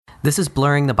This is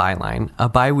Blurring the Byline, a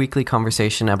bi-weekly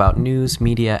conversation about news,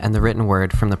 media, and the written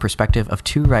word from the perspective of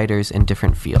two writers in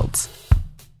different fields.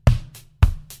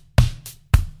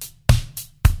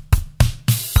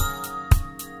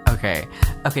 Okay,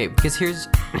 because here's...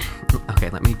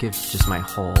 Okay, let me give just my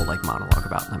whole, monologue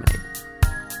about Lemonade.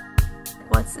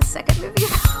 What's the second movie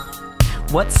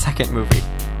about? What second movie?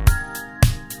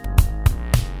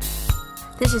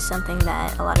 This is something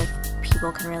that a lot of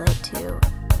people can relate to.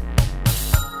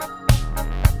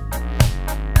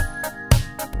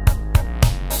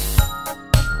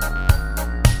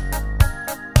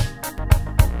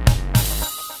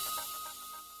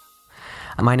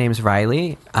 My name's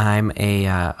Riley. I'm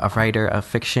a writer of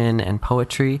fiction and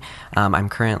poetry. I'm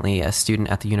currently a student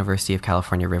at the University of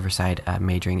California, Riverside,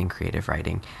 majoring in creative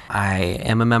writing. I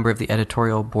am a member of the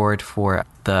editorial board for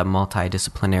the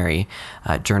multidisciplinary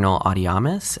journal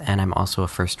Audiamus, and I'm also a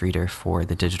first reader for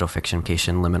the digital fiction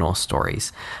publication Liminal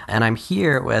Stories. And I'm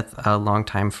here with a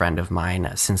longtime friend of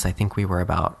mine since I think we were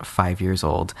about 5 years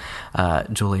old,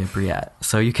 Julia Briette.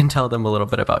 So you can tell them a little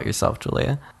bit about yourself,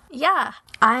 Julia. Yeah,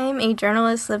 I'm a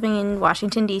journalist living in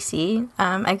Washington, D.C.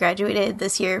 I graduated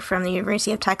this year from the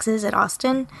University of Texas at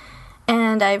Austin,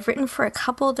 and I've written for a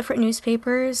couple different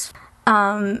newspapers,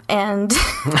 and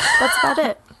that's about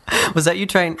it. Was that you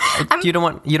trying? You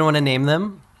don't want to name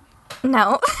them?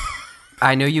 No.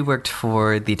 I know you worked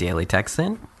for the Daily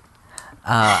Texan.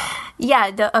 So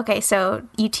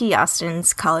UT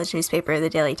Austin's college newspaper, the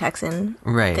Daily Texan.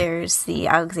 Right. There's the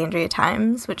Alexandria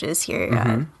Times, which is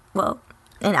here,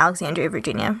 in Alexandria,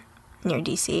 Virginia, near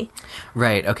D.C.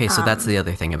 Right. Okay, so that's the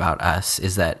other thing about us,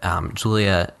 is that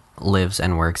Julia lives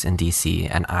and works in D.C.,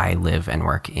 and I live and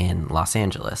work in Los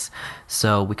Angeles.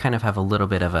 So we kind of have a little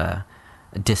bit of a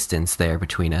distance there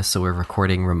between us, so we're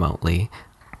recording remotely.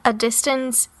 A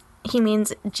distance, he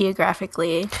means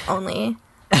geographically only,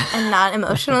 and not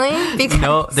emotionally? Because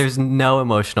No, there's no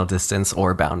emotional distance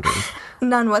or boundaries.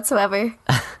 None whatsoever.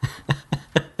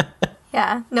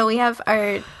 Yeah, no, we have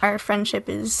our friendship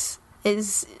is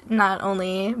not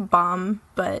only bomb,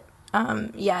 but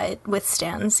it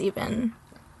withstands even.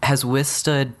 Has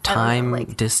withstood time,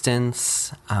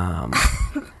 distance,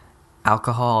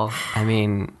 alcohol. I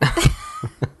mean,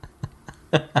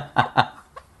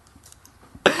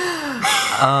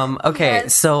 okay.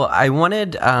 Yes. So I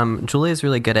wanted. Julia's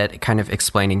really good at kind of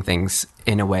explaining things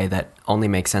in a way that only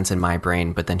makes sense in my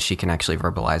brain, but then she can actually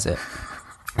verbalize it.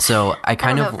 So I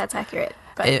don't know if that's accurate,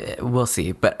 but we'll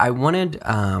see. But I wanted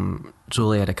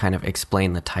Julia to kind of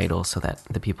explain the title so that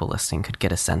the people listening could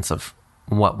get a sense of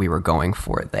what we were going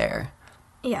for there.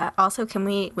 Yeah. Also, can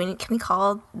we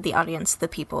call the audience the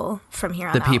people from here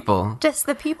on out? The people. Just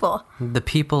the people. The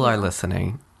people are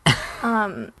listening.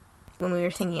 When we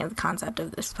were thinking of the concept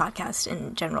of this podcast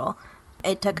in general,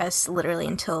 it took us literally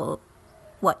until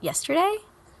yesterday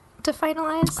to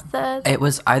finalize the. It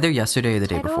was either yesterday or the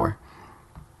title? day before.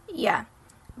 Yeah,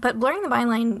 but Blurring the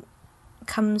Byline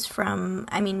comes from,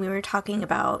 we were talking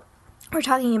about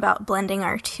blending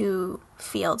our two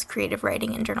fields, creative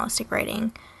writing and journalistic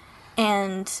writing.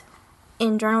 And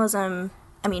in journalism,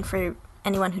 for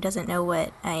anyone who doesn't know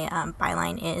what a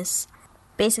byline is,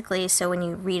 basically, so when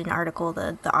you read an article,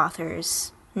 the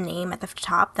author's name at the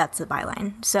top, that's the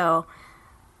byline. So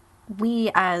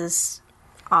we, as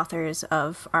authors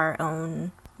of our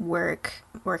own work,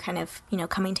 we're kind of,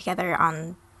 coming together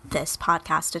on this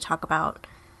podcast to talk about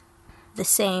the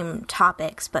same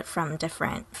topics but from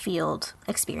different field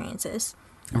experiences.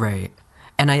 Right.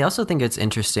 And I also think it's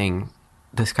interesting,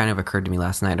 this kind of occurred to me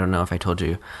last night, I don't know if I told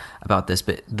you about this,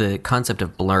 but the concept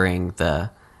of blurring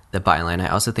the byline, I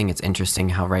also think it's interesting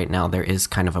how right now there is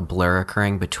kind of a blur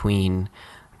occurring between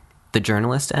the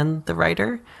journalist and the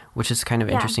writer, which is kind of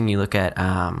interesting. You look at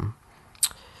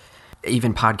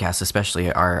even podcasts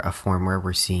especially are a form where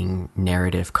we're seeing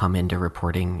narrative come into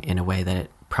reporting in a way that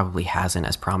it probably hasn't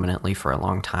as prominently for a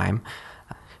long time.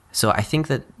 So I think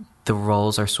that the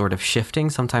roles are sort of shifting,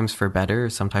 sometimes for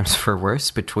better, sometimes for worse,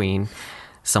 between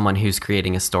someone who's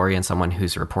creating a story and someone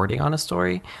who's reporting on a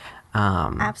story.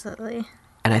 Absolutely.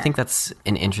 And I think that's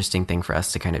an interesting thing for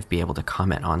us to kind of be able to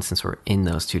comment on, since we're in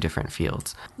those two different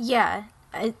fields. Yeah,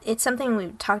 it's something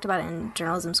we've talked about in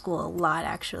journalism school a lot,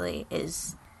 actually,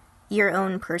 is your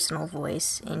own personal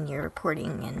voice in your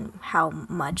reporting and how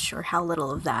much or how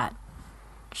little of that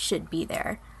should be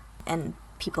there. And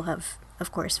people have,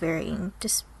 of course, varying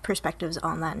perspectives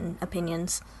on that and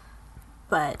opinions.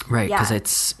 But right,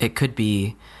 because it could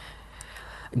be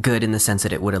good in the sense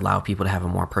that it would allow people to have a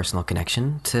more personal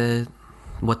connection to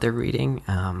what they're reading.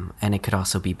 And it could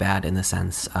also be bad in the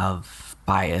sense of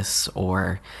bias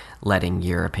or letting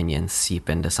your opinions seep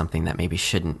into something that maybe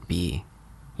shouldn't be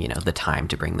the time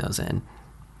to bring those in.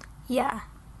 Yeah.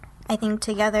 I think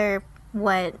together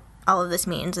what all of this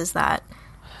means is that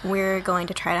we're going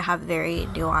to try to have very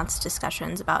nuanced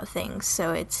discussions about things.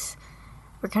 So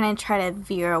we're going to try to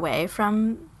veer away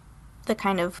from the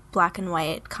kind of black and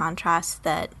white contrast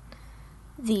that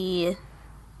the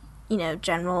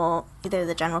general, either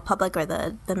the general public or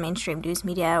the mainstream news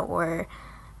media or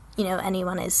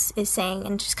anyone is saying,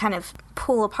 and just kind of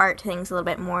pull apart things a little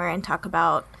bit more and talk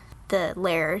about the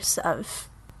layers of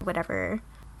whatever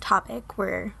topic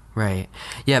we're right.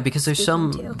 Yeah, because there's so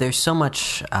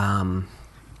much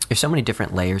there's so many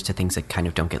different layers to things that kind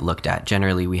of don't get looked at.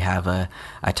 Generally, we have a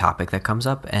topic that comes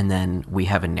up, and then we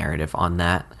have a narrative on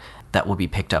that will be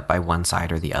picked up by one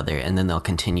side or the other, and then they'll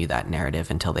continue that narrative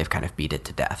until they've kind of beat it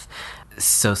to death.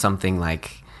 So something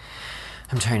like,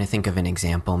 I'm trying to think of an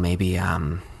example, maybe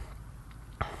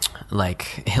like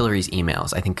Hillary's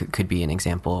emails, I think it could be an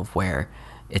example of where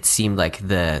it seemed like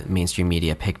the mainstream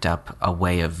media picked up a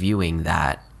way of viewing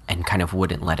that and kind of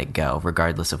wouldn't let it go,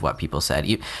 regardless of what people said.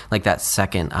 Like that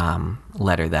second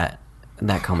letter that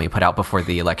Comey put out before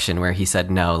the election, where he said,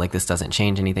 no, like, this doesn't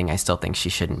change anything. I still think she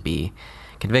shouldn't be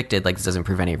convicted. Like, this doesn't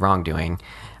prove any wrongdoing.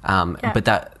 But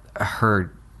that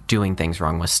her doing things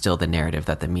wrong was still the narrative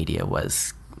that the media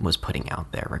was putting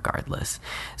out there regardless.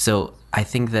 So I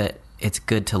think that it's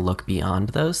good to look beyond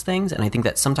those things. And I think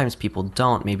that sometimes people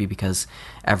don't, maybe because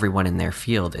everyone in their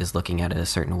field is looking at it a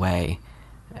certain way.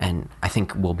 And I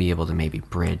think we'll be able to maybe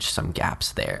bridge some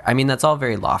gaps there. I mean, that's all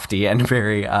very lofty and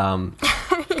very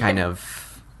kind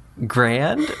of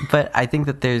grand, but I think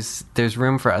that there's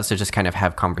room for us to just kind of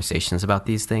have conversations about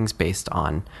these things based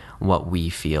on what we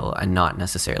feel, and not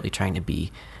necessarily trying to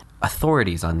be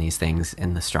authorities on these things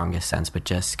in the strongest sense, but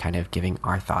just kind of giving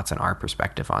our thoughts and our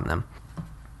perspective on them.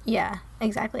 Yeah,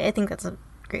 exactly. I think that's a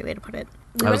great way to put it.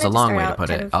 That was a long way to put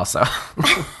it, also.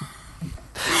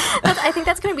 I think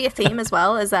that's going to be a theme as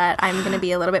well, is that I'm going to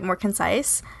be a little bit more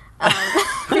concise,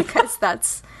 because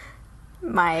that's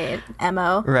my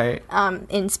MO. Right.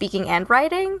 In speaking and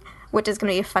writing, which is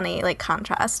going to be a funny, like,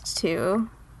 contrast to,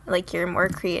 like, your more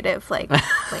creative, like,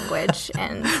 language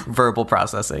and verbal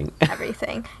processing.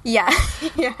 Everything. Yeah.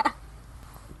 Yeah.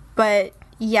 But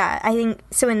yeah, I think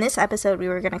so. In this episode, we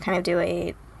were going to kind of do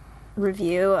a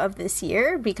review of this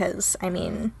year, because I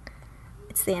mean,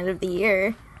 it's the end of the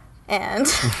year and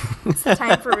it's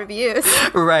time for reviews.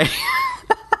 Right.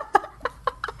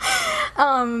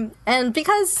 And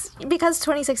because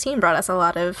 2016 brought us a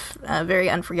lot of very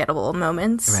unforgettable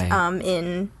moments, right,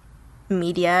 in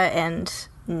media and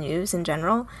news in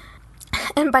general.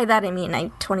 And by that I mean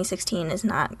 2016 is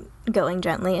not going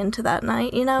gently into that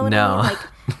night, you know what I mean? Like,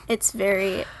 it's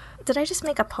very... Did I just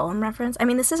make a poem reference? I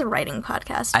mean, this is a writing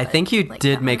podcast. I think you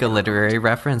did make a literary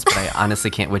reference, but I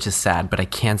honestly can't, which is sad, but I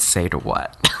can't say to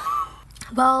what.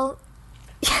 Well,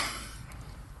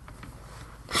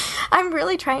 I'm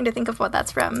really trying to think of what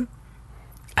that's from.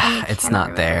 It's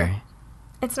not there.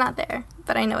 It's not there,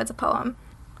 but I know it's a poem.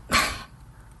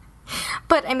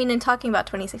 But, I mean, in talking about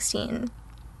 2016,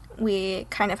 we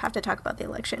kind of have to talk about the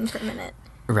election for a minute.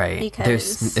 Right.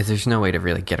 Because there's no way to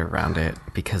really get around it,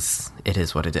 because it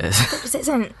is what it is. It just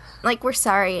isn't. Like, we're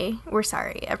sorry. We're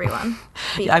sorry, everyone.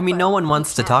 I mean, no one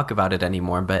wants to talk about it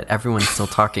anymore, but everyone's still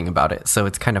talking about it, so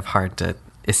it's kind of hard to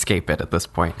escape it at this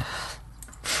point.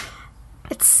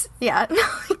 Yeah,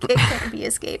 it can't be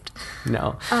escaped.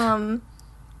 No. And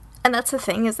that's the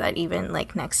thing, is that even,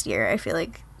 like, next year, I feel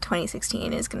like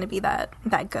 2016 is going to be that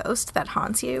ghost that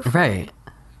haunts you. Right.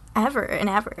 Ever and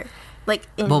ever. Like,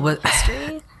 in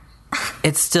history.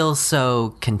 It's still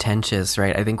so contentious,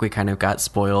 right? I think we kind of got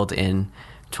spoiled in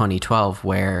 2012,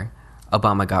 where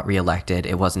Obama got reelected.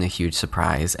 It wasn't a huge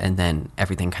surprise, and then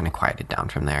everything kind of quieted down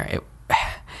from there.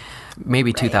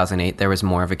 Maybe right. 2008, there was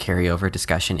more of a carryover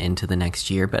discussion into the next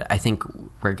year, but I think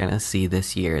we're going to see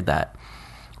this year that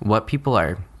what people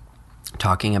are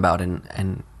talking about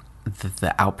and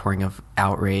the outpouring of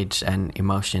outrage and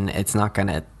emotion, it's not going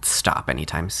to stop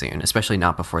anytime soon, especially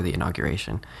not before the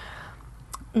inauguration.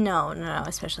 No,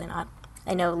 especially not.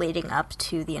 I know leading up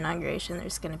to the inauguration,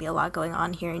 there's going to be a lot going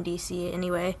on here in DC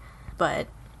anyway, but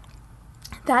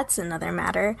that's another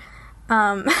matter.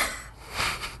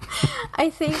 I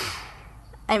think,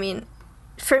 I mean,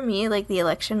 for me, like, the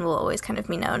election will always kind of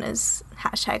be known as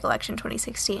 #election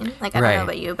 2016. Like, I don't know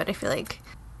about you, but I feel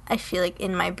like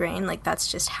in my brain, like, that's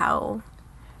just how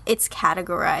it's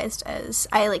categorized as.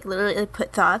 I, like, literally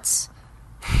put thoughts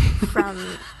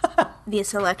from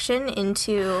this election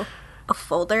into a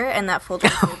folder, and that folder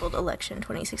is labeled election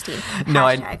 2016. No,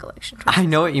 election 2016. I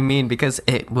know what you mean, because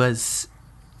it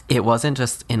wasn't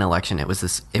just an election, it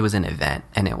was an event,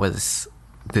 and it was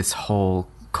this whole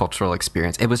cultural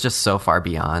experience. It was just so far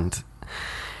beyond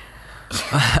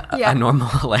a normal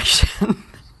election.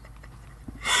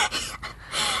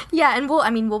 Yeah, and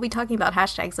we'll be talking about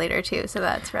hashtags later too, so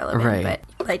that's relevant. Right.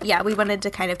 But yeah, we wanted to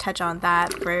kind of touch on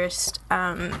that first,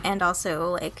 and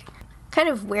also like kind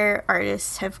of where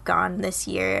artists have gone this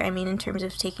year. I mean, in terms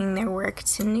of taking their work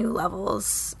to new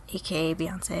levels, aka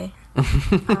Beyonce.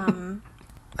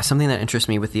 Something that interests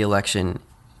me with the election,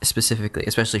 specifically,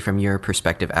 especially from your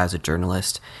perspective as a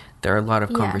journalist, there are a lot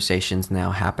of conversations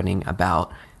now happening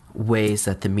about ways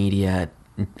that the media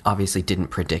obviously didn't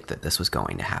predict that this was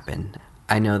going to happen.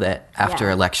 I know that after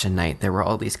election night, there were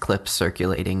all these clips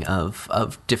circulating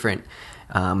of different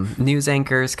news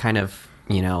anchors kind of,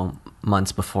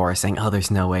 months before saying, oh, there's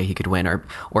no way he could win, or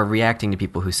reacting to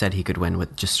people who said he could win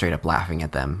with just straight up laughing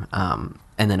at them.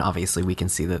 And then obviously we can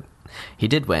see that he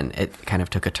did win. It kind of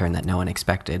took a turn that no one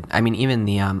expected. I mean, even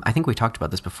the, I think we talked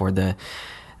about this before, the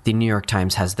New York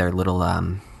Times has their little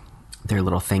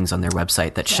things on their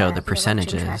website that show the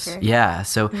percentages. Yeah.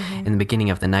 So in the beginning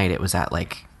of the night, it was at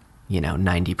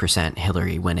 90%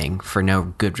 Hillary winning for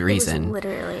no good reason. It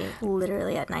was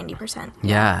literally at 90%.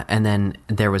 Yeah. And then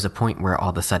there was a point where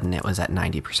all of a sudden it was at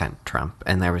 90% Trump,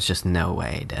 and there was just no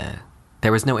way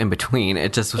there was no in between.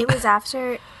 It just was.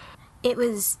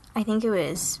 I think it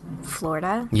was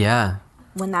Florida. Yeah.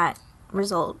 When that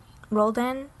result rolled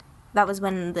in, that was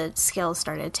when the scales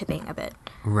started tipping a bit.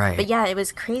 Right. But yeah, it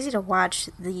was crazy to watch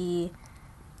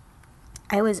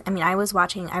I was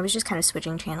just kind of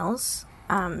switching channels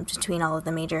between all of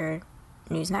the major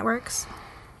news networks,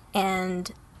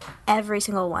 and every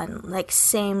single one,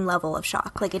 same level of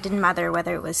shock. It didn't matter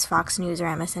whether it was Fox News or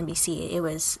MSNBC, it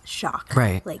was shock.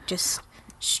 Right. Just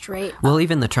straight Well, up.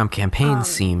 Even the Trump campaign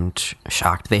seemed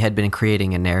shocked. They had been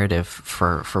creating a narrative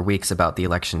for weeks about the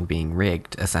election being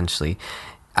rigged, essentially,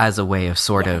 as a way of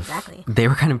exactly. They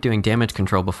were kind of doing damage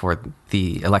control before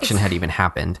the election had even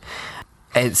happened.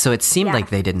 And so it seemed like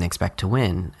they didn't expect to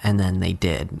win, and then they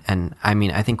did. And I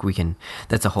mean, I think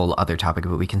that's a whole other topic,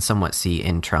 but we can somewhat see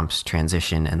in Trump's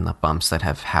transition and the bumps that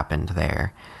have happened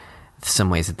there, some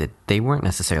ways that they weren't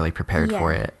necessarily prepared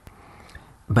for it.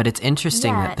 But it's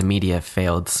interesting that the media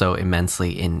failed so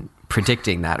immensely in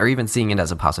predicting that, or even seeing it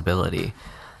as a possibility.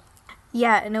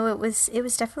 Yeah, no, it was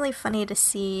definitely funny to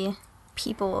see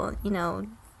people,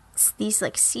 these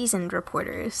seasoned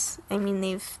reporters. I mean,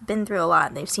 they've been through a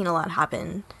lot. They've seen a lot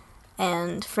happen,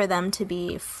 and for them to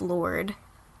be floored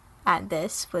at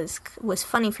this was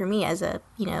funny for me as a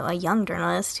young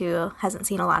journalist who hasn't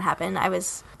seen a lot happen. I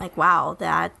was like, wow,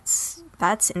 that's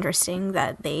interesting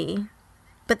that they.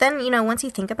 But then once you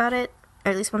think about it,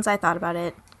 or at least once I thought about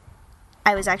it,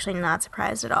 I was actually not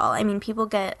surprised at all. I mean,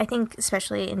 I think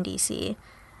especially in DC,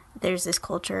 there's this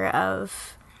culture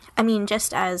of. I mean,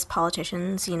 just as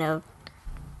politicians,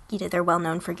 they're well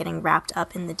known for getting wrapped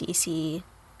up in the DC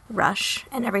rush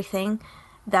and everything.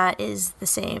 That is the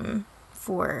same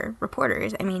for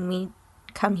reporters. I mean, we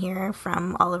come here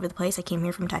from all over the place. I came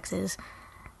here from Texas.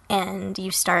 And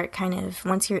you start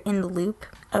once you're in the loop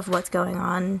of what's going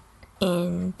on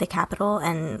in the Capitol,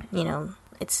 and,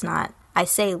 it's not, I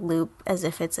say loop as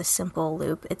if it's a simple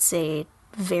loop. It's a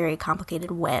very complicated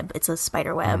web. It's a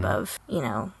spider web of,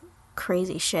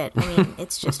 crazy shit. I mean,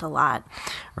 it's just a lot.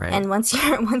 Right. And once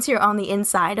you're on the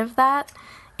inside of that,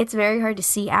 it's very hard to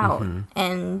see out.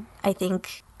 And I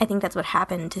think that's what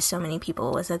happened to so many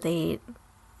people, was that they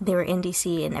were in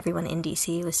DC, and everyone in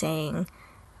DC was saying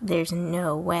there's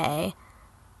no way.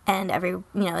 And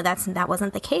that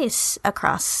wasn't the case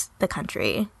across the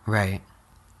country. Right.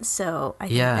 So I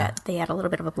think that they had a little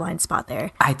bit of a blind spot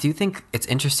there. I do think it's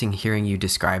interesting hearing you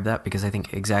describe that, because I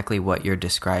think exactly what you're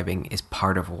describing is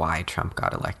part of why Trump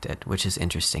got elected, which is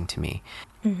interesting to me.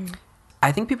 Mm-hmm.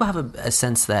 I think people have a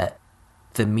sense that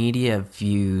the media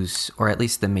views, or at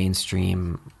least the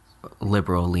mainstream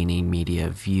liberal-leaning media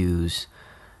views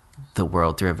the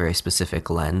world through a very specific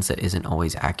lens that isn't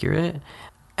always accurate.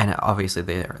 And obviously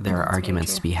there are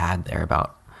arguments to be had there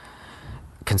about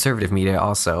conservative media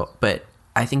also, but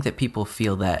I think that people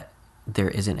feel that there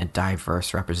isn't a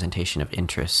diverse representation of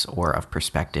interests or of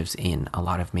perspectives in a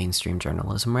lot of mainstream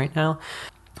journalism right now.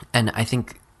 And I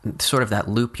think sort of that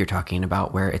loop you're talking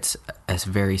about, where it's a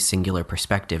very singular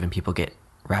perspective and people get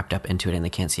wrapped up into it and they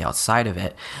can't see outside of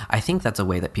it, I think that's a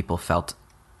way that people felt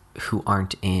who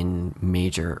aren't in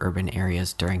major urban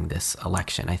areas during this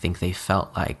election. I think they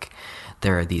felt like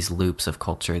there are these loops of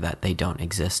culture that they don't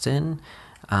exist in,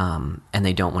 and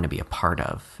they don't want to be a part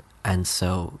of. And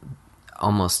so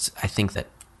almost, I think that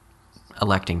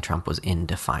electing Trump was in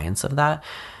defiance of that.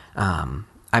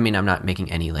 I mean, I'm not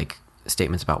making any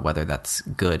statements about whether that's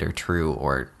good or true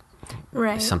or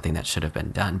Right. something that should have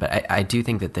been done. But I do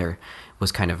think that there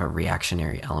was kind of a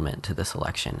reactionary element to this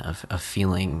election of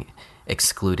feeling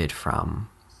excluded from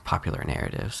popular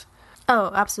narratives.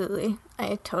 Oh, absolutely.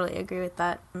 I totally agree with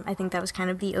that. I think that was kind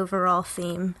of the overall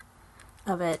theme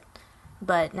of it.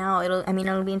 But now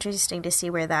it'll be interesting to see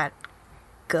where that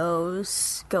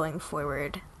goes going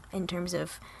forward in terms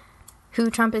of who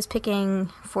Trump is picking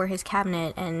for his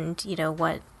cabinet and, you know,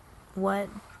 what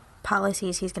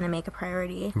policies he's going to make a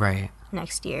priority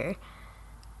next year.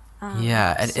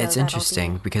 It's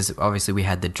interesting because obviously we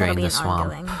had the drain the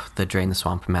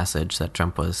swamp message that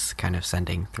Trump was kind of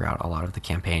sending throughout a lot of the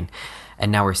campaign,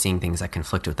 and now we're seeing things that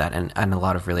conflict with that, and a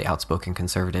lot of really outspoken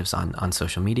conservatives on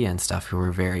social media and stuff who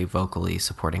were very vocally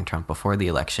supporting Trump before the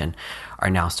election are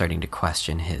now starting to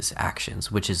question his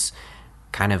actions, which is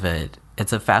kind of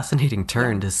it's a fascinating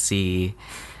turn to see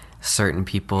certain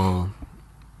people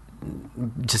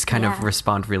just kind of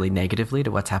respond really negatively to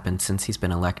what's happened since he's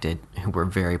been elected, who were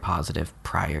very positive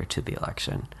prior to the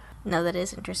election. No, that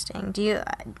is interesting.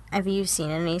 Have you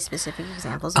seen any specific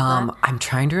examples of that? I'm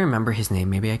trying to remember his name.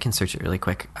 Maybe I can search it really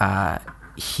quick.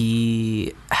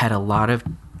 He had a lot of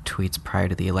tweets prior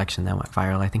to the election that went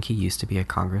viral. I think he used to be a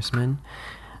congressman.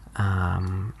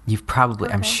 I'm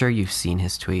sure you've seen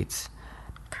his tweets.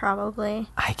 Probably.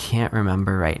 I can't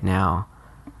remember right now.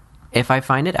 If I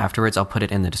find it afterwards, I'll put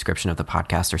it in the description of the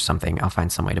podcast or something. I'll find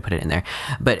some way to put it in there.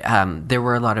 But there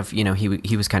were a lot of, you know,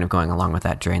 he was kind of going along with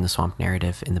that drain the swamp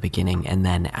narrative in the beginning. And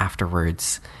then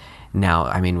afterwards, now,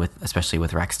 I mean, especially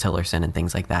with Rex Tillerson and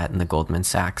things like that, and the Goldman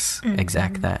Sachs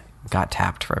exec that got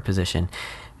tapped for a position,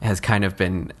 has kind of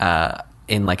been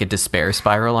in like a despair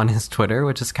spiral on his Twitter,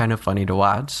 which is kind of funny to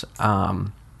watch.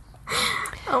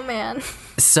 Oh, man.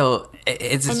 So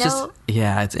it's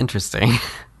interesting.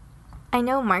 I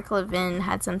know Mark Levin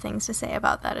had some things to say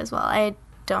about that as well. I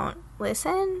don't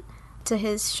listen to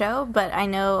his show, but I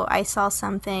know I saw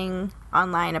something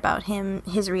online about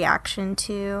his reaction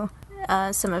to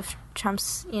some of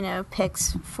Trump's, you know,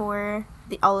 picks for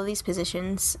all of these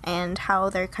positions and how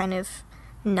they're kind of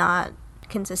not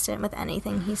consistent with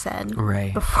anything he said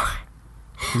before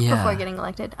getting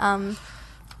elected.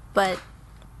 But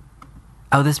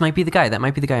this might be the guy. That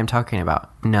might be the guy I'm talking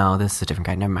about. No, this is a different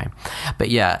guy. Never mind. But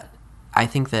yeah, I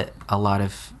think that a lot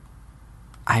of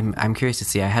I'm curious to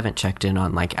see. I haven't checked in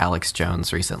on like Alex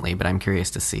Jones recently, but I'm curious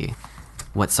to see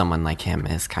what someone like him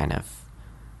is kind of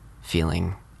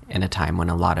feeling in a time when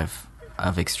a lot of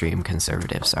extreme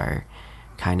conservatives are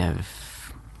kind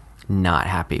of not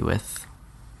happy with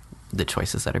the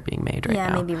choices that are being made right now.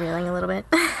 Yeah, maybe reeling a little bit.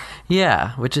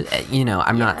 Yeah, which is, you know,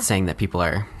 I'm not saying that people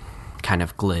are kind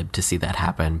of glib to see that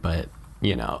happen, but,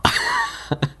 you know.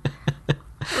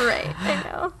 Right, I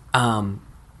know.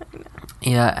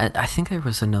 Yeah, I think there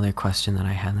was another question that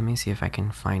I had. Let me see if I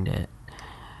can find it.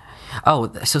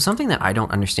 Oh, so something that I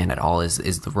don't understand at all is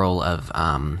the role of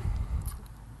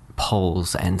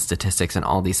polls and statistics and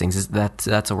all these things.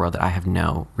 That's a world that I have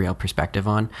no real perspective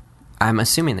on. I'm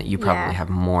assuming that you probably have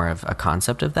more of a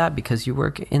concept of that because you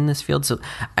work in this field. So,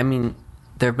 I mean,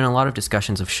 there have been a lot of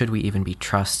discussions of should we even be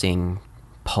trusting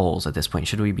polls at this point?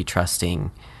 Should we be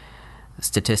trusting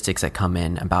statistics that come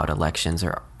in about elections,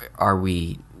 or are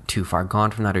we too far gone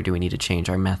from that, or do we need to change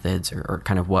our methods, or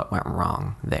kind of what went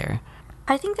wrong there?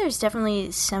 I think there's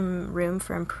definitely some room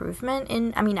for improvement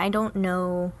I don't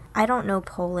know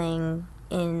polling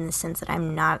in the sense that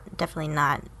I'm definitely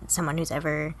not someone who's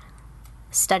ever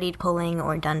studied polling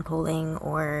or done polling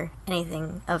or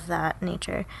anything of that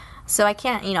nature. So I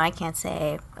can't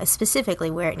say specifically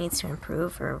where it needs to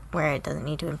improve or where it doesn't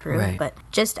need to improve, right. But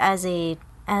just as a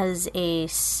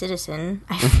citizen,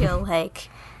 I feel like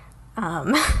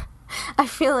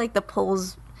the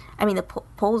polls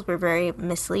polls were very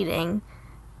misleading,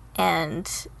 and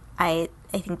I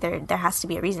think there has to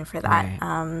be a reason for that.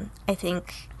 Right. I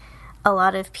think a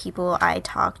lot of people I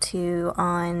talked to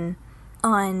on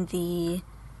the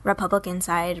Republican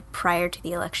side prior to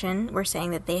the election were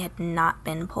saying that they had not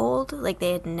been polled, like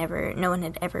no one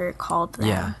had ever called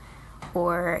them,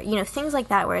 or things like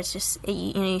that, where it's just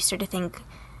you start to think,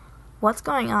 what's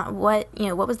going on? What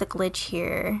was the glitch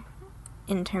here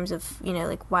in terms of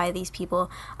like why these people?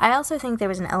 I also think there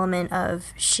was an element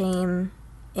of shame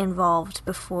involved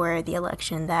before the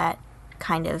election that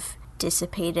kind of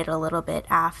dissipated a little bit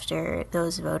after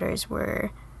those voters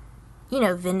were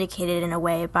vindicated in a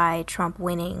way by Trump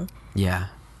winning. Yeah.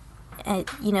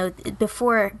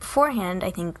 Beforehand,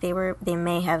 I think they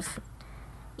may have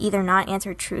either not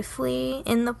answered truthfully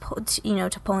in the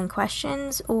to polling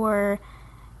questions, or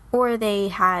they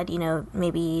had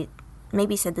maybe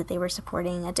said that they were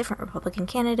supporting a different Republican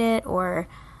candidate, or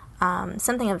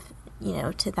something of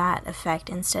to that effect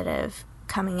instead of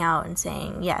coming out and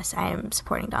saying, yes, I am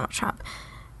supporting Donald Trump.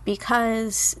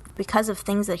 Because of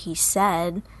things that he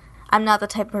said, I'm not the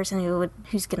type of person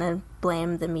who's going to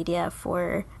blame the media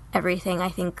for everything. I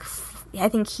think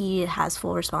he has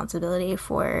full responsibility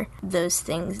for those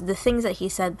things. The things that he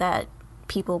said that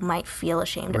people might feel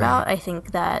ashamed about, I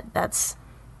think that's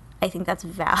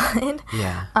valid.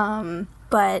 Yeah.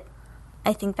 But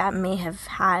I think that may have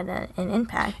had an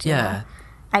impact. Yeah.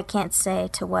 I can't say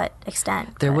to what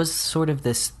extent. There was sort of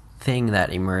this thing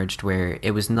that emerged where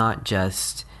it was not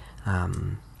just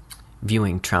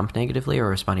viewing Trump negatively or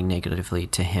responding negatively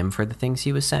to him for the things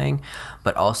he was saying,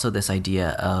 but also this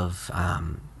idea of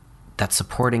that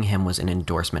supporting him was an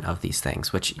endorsement of these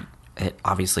things, which it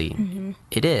obviously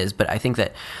it is, but I think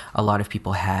that a lot of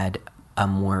people had a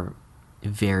more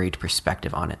varied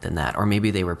perspective on it than that, or maybe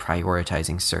they were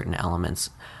prioritizing certain elements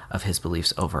of his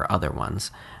beliefs over other ones.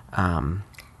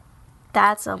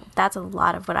 That's a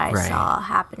lot of what I saw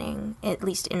happening, at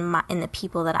least in the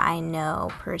people that I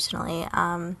know personally.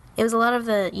 It was a lot of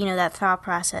the that thought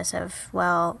process of,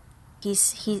 well,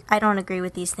 I don't agree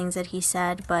with these things that he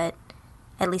said, but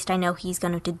at least I know he's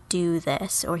going to do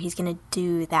this or he's going to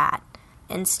do that,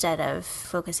 instead of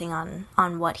focusing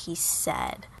on what he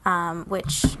said,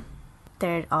 which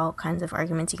there are all kinds of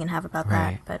arguments you can have about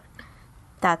that, but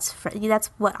that's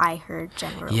what I heard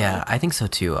generally. Yeah, I think so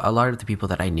too. A lot of the people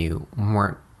that I knew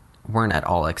weren't at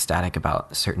all ecstatic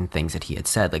about certain things that he had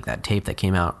said, like that tape that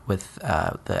came out with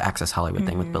the Access Hollywood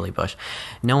thing with Billy Bush.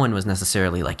 No one was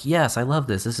necessarily like, yes, I love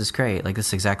this. This is great. Like, this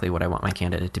is exactly what I want my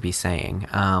candidate to be saying.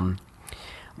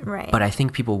 But I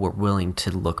think people were willing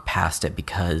to look past it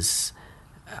because,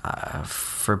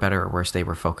 for better or worse, they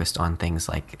were focused on things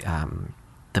like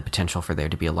the potential for there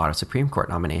to be a lot of Supreme Court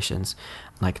nominations,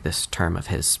 like this term of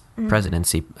his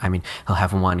presidency. I mean, he'll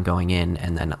have one going in,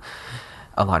 and then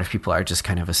a lot of people are just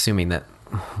kind of assuming that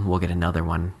we'll get another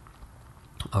one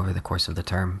over the course of the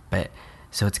term. But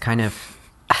so it's kind of,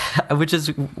 which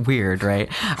is weird, right?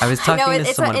 I was talking to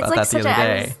someone about that the other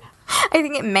day. I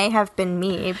think it may have been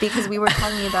me, because we were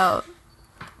talking about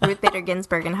Ruth Bader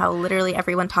Ginsburg and how literally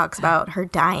everyone talks about her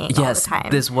dying all the time.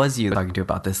 Yes, this was you talking to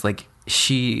about this. Like,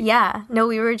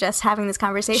 we were just having this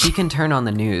conversation. She can turn on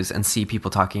the news and see people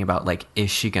talking about, like,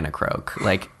 is she gonna croak?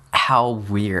 Like, how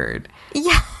weird.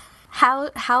 Yeah.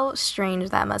 How strange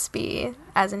that must be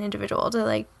as an individual to,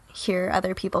 like, hear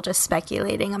other people just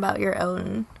speculating about your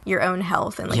own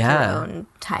health and, like, your own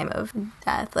time of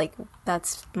death. Like,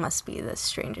 must be the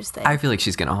strangest thing. I feel like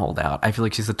she's gonna hold out. I feel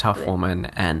like she's a tough woman,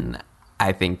 and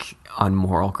I think on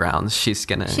moral grounds she's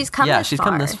come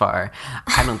this far.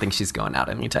 I don't think she's going out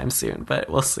anytime soon, but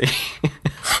we'll see.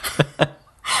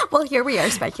 Well, here we are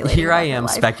speculating. Here I am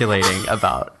speculating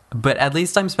about, but at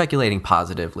least I'm speculating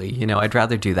positively. I'd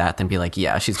rather do that than be like,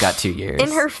 yeah, she's got 2 years.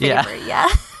 In her favor, yeah.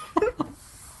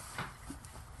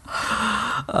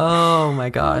 Oh my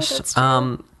gosh.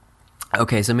 Oh,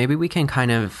 okay, so maybe we can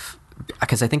kind of,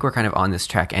 because I think we're kind of on this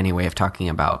track anyway of talking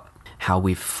about how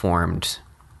we've formed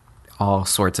all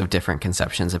sorts of different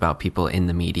conceptions about people in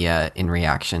the media in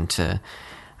reaction to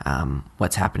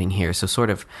what's happening here. So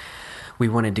sort of, we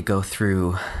wanted to go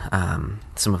through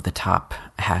some of the top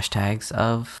hashtags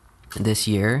of this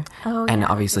year. And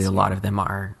obviously a lot of them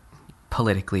are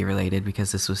politically related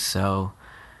because this was so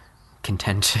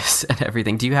contentious and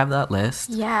everything. Do you have that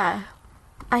list? Yeah.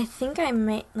 I think I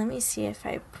may. Let me see if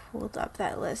I pulled up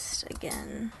that list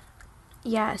again.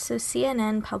 Yeah, so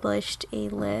CNN published a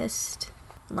list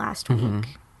last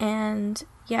week. And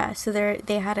yeah, so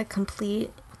they had a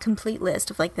complete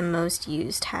list of, like, the most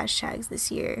used hashtags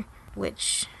this year,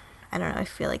 which, I don't know, I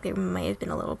feel like they might have been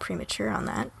a little premature on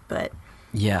that, but...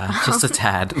 Yeah, just a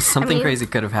tad. Something crazy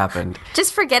could have happened.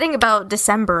 Just forgetting about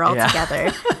December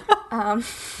altogether. Yeah.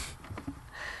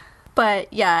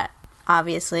 But yeah,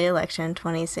 obviously, election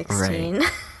 2016.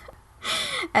 Right.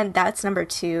 And that's number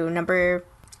 2. Number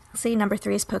 3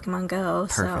 is Pokemon Go.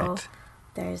 Perfect. So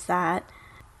there's that.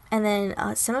 And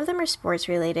then some of them are sports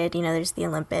related. There's the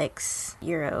Olympics,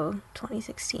 Euro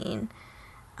 2016.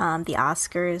 The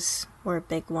Oscars were a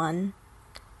big one.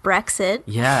 Brexit.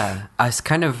 Yeah, a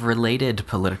kind of related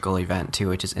political event too,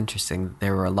 which is interesting.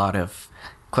 There were a lot of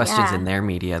questions in their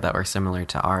media that were similar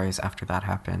to ours after that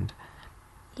happened.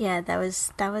 Yeah, that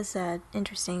was an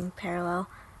interesting parallel.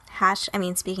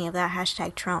 Speaking of that,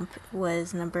 hashtag Trump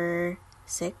was number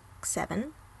 7.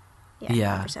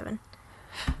 Yeah, number 7.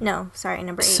 No, sorry,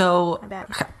 number 8. So,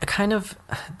 kind of,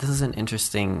 this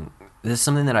is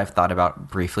something that I've thought about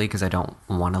briefly because I don't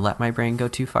want to let my brain go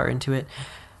too far into it.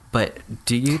 But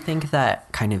do you think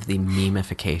that kind of the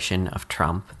memification of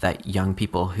Trump that young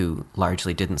people who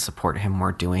largely didn't support him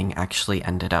were doing actually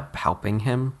ended up helping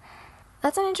him?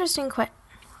 That's an interesting question.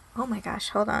 Oh my gosh,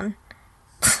 hold on.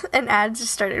 An ad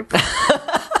just started.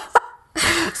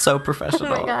 So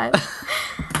professional. Oh my god.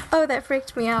 Oh, that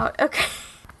freaked me out. Okay.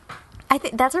 I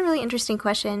think that's a really interesting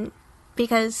question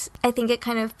because I think it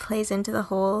kind of plays into the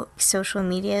whole social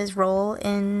media's role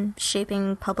in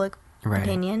shaping public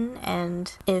opinion,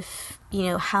 and if,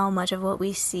 how much of what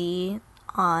we see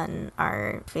on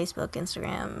our Facebook,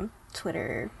 Instagram,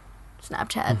 Twitter,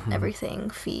 Snapchat, everything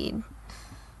feed,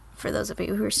 for those of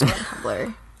you who are still on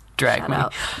Tumblr, drag me.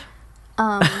 Out.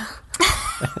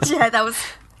 Yeah, that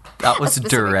was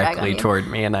directly toward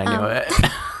me, and I knew it.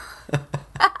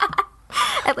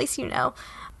 At least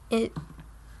it.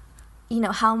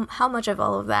 How much of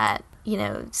all of that,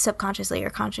 subconsciously or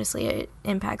consciously, it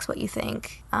impacts what you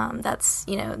think. That's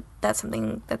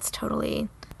something that's totally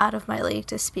out of my league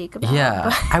to speak about. Yeah,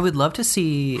 but I would love to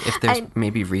see if there's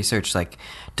maybe research, like,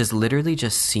 does literally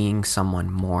just seeing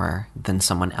someone more than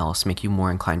someone else make you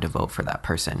more inclined to vote for that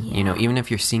person? Yeah. Even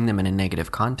if you're seeing them in a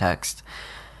negative context,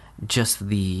 just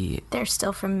they're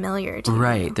still familiar to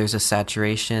right. you. There's a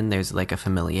saturation, there's like a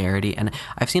familiarity. And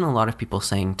I've seen a lot of people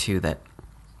saying too that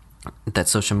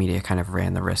social media kind of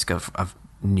ran the risk of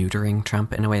neutering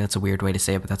Trump in a way. That's a weird way to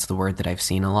say it, but that's the word that I've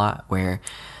seen a lot, where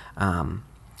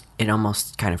it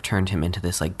almost kind of turned him into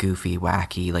this like goofy,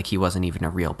 wacky, like he wasn't even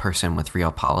a real person with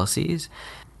real policies.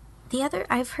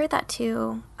 I've heard that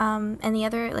too. And the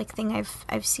other like thing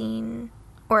I've seen,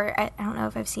 or I don't know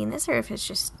if I've seen this or if it's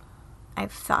just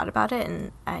I've thought about it,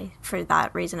 and for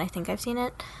that reason I think I've seen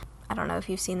it. I don't know if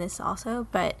you've seen this also,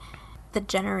 but the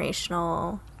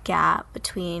generational gap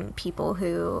between people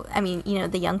who,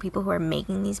 the young people who are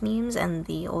making these memes and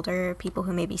the older people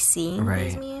who may be seeing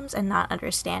these memes and not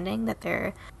understanding that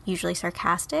they're usually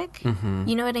sarcastic. Mm-hmm.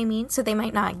 You know what I mean? So they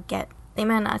might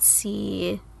not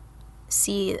see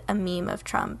a meme of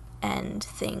Trump and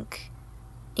think,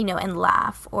 and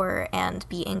laugh and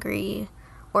be angry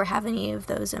or have any of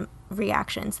those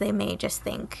reactions. They may just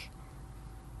think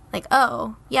like,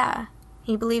 oh yeah,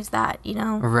 he believes that,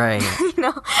 Right.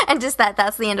 And just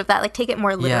that's the end of that. Like, take it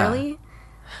more literally.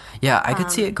 Yeah, I could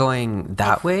see it going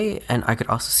that way, and I could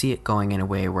also see it going in a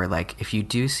way where, like, if you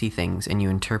do see things and you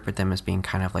interpret them as being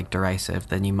kind of, like, derisive,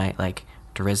 then you might, like,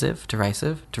 derisive,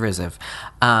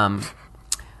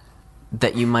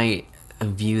 that you might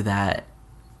view that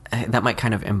might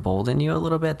kind of embolden you a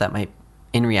little bit. That might,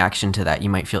 in reaction to that, you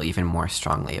might feel even more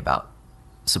strongly about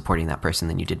supporting that person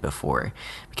than you did before,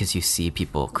 because you see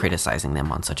people criticizing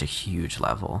them on such a huge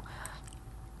level.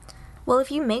 Well, if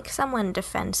you make someone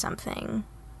defend something,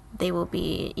 they will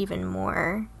be even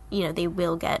more, they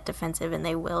will get defensive and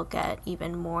they will get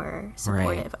even more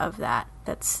supportive of that.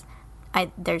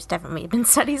 There's definitely been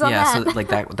studies on that. Yeah, so like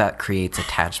that creates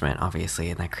attachment, obviously,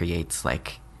 and that creates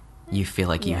like, you feel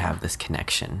like you have this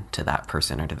connection to that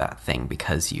person or to that thing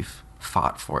because you've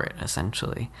fought for it,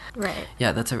 essentially. Right.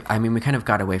 Yeah, we kind of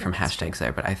got away from hashtags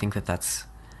there, but I think that's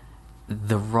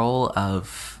the role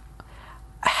of,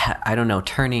 I don't know,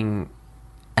 turning,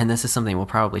 and this is something we'll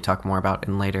probably talk more about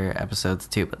in later episodes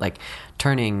too, but like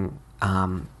turning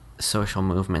social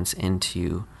movements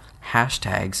into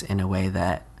hashtags in a way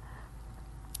that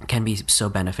can be so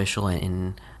beneficial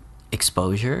in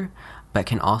exposure, but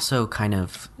can also kind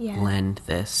of lend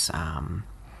this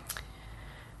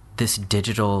this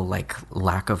digital like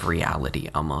lack of reality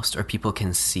almost, or people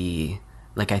can see,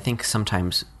 like, I think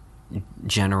sometimes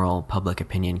general public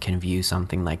opinion can view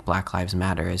something like Black Lives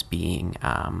Matter as being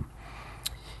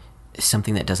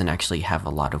something that doesn't actually have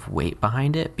a lot of weight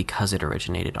behind it because it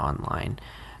originated online,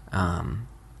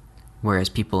 whereas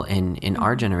people in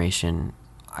our generation,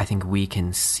 I think we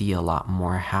can see a lot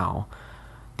more how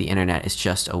the internet is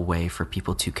just a way for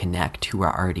people to connect who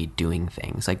are already doing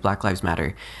things. Like Black Lives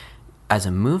Matter as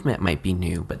a movement might be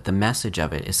new, but the message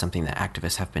of it is something that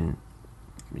activists have been,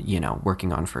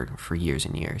 working on for years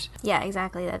and years. Yeah,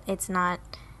 exactly. That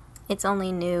it's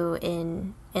only new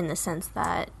in the sense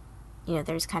that,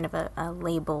 there's kind of a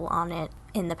label on it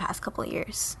in the past couple of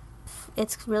years.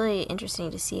 It's really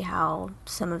interesting to see how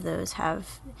some of those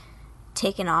have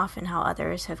taken off and how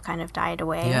others have kind of died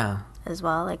away as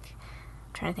well. Like,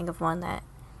 I'm trying to think of one that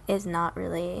is not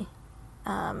really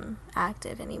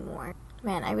active anymore.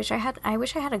 Man, I wish I had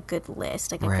a good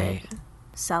list, like a good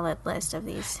solid list of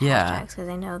these hashtags, because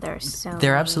I know there are so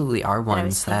there absolutely are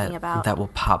ones that will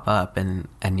pop up and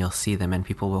you'll see them and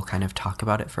people will kind of talk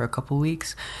about it for a couple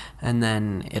weeks and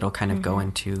then it'll kind of go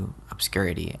into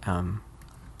obscurity.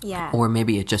 Or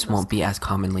maybe it just won't be as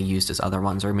commonly used as other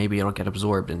ones, or maybe it'll get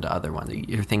absorbed into other ones,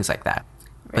 or things like that.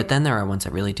 But then there are ones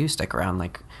that really do stick around,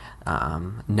 like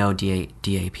No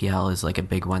DAPL is like a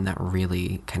big one that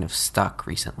really kind of stuck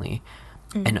recently,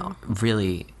 and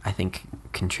really, I think,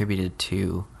 contributed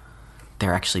to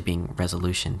there actually being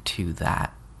resolution to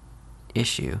that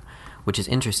issue, which is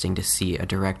interesting to see a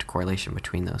direct correlation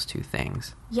between those two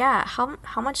things. Yeah,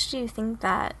 how much do you think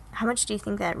that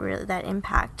really that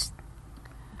impact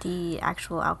the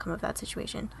actual outcome of that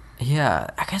situation? Yeah,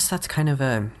 I guess that's kind of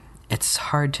it's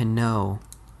hard to know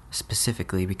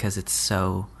specifically because it's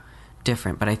so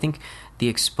different, but I think the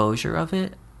exposure of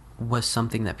it was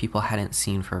something that people hadn't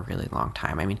seen for a really long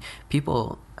time. I mean,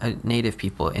 native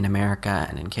people in America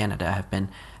and in Canada have been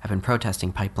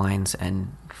protesting pipelines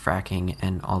and fracking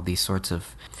and all these sorts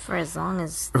of for as long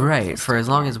as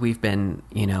as we've been,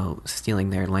 stealing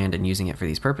their land and using it for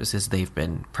these purposes, they've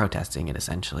been protesting it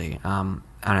essentially. And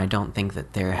I don't think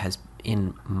that there has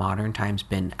in modern times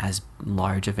been as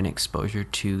large of an exposure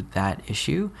to that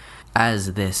issue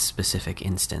as this specific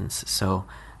instance. So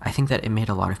I think that it made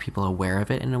a lot of people aware of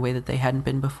it in a way that they hadn't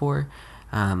been before,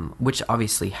 which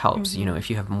obviously helps. If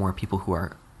you have more people who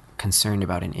are concerned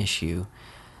about an issue,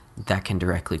 that can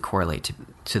directly correlate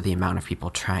to the amount of people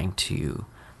trying to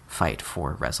fight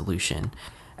for resolution.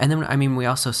 And then, I mean, we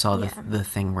also saw the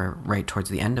thing where right towards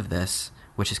the end of this,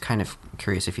 which is kind of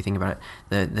curious if you think about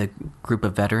it, the group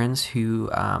of veterans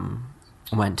who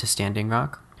went to Standing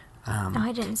Rock.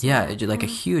 I didn't see that. Like a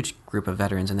huge group of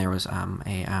veterans, and there was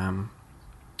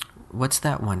what's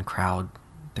that one the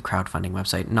crowdfunding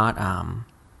website? Not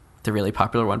the really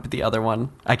popular one, but the other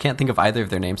one. I can't think of either of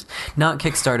their names. Not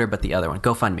Kickstarter, but the other one,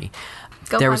 GoFundMe.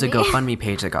 There was a GoFundMe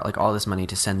page that got like all this money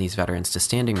to send these veterans to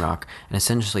Standing Rock, and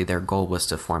essentially their goal was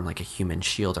to form like a human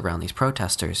shield around these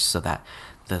protesters so that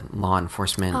the law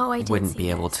enforcement wouldn't be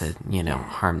able to,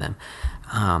 harm them.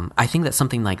 I think that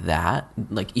something like that,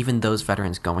 like even those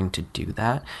veterans going to do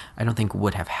that, I don't think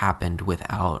would have happened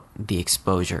without the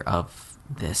exposure of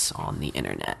this on the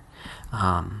internet.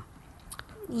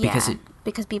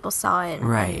 Because people saw it,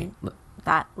 right? And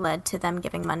that led to them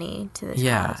giving money to this.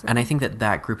 Yeah, and I think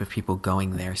that group of people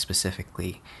going there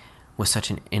specifically was such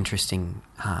an interesting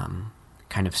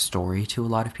kind of story to a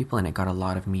lot of people, and it got a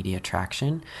lot of media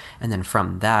traction. And then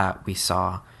from that, we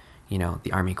saw,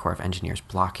 the Army Corps of Engineers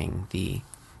blocking the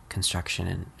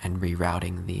construction and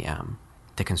rerouting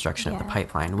the construction of the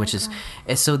pipeline, which is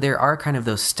so there are kind of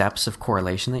those steps of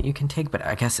correlation that you can take, but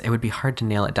I guess it would be hard to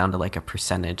nail it down to like a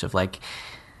percentage of like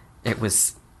it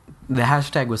was the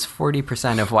hashtag was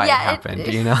 40% of why it happened,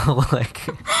 like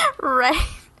right.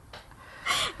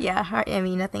 Yeah, I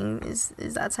mean nothing is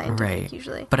that scientific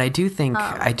usually. But I do think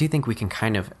we can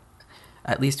kind of,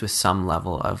 at least with some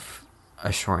level of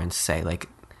assurance, say like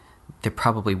there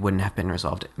probably wouldn't have been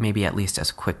resolved maybe at least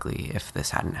as quickly if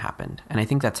this hadn't happened. And I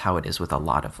think that's how it is with a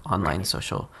lot of online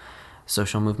social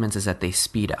movements, is that they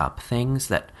speed up things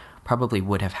that probably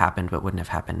would have happened but wouldn't have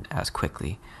happened as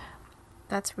quickly.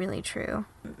 That's really true,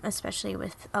 especially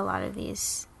with a lot of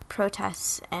these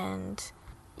protests and,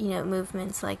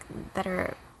 movements like that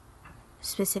are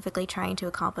specifically trying to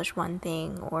accomplish one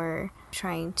thing or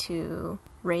trying to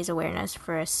raise awareness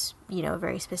for a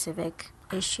very specific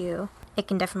issue. It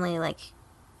can definitely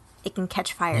it can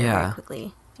catch fire very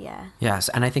quickly. Yeah. Yes,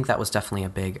 and I think that was definitely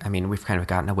we've kind of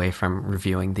gotten away from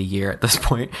reviewing the year at this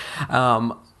point.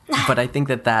 But I think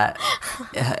that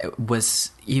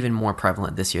was even more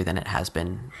prevalent this year than it has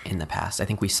been in the past. I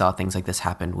think we saw things like this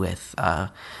happen with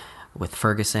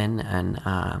Ferguson and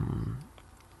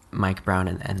Mike Brown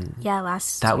and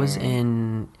last that year. Was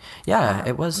in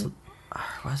it was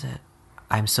it?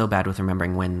 I'm so bad with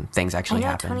remembering when things actually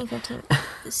happened.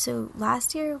 2015. So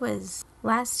last year.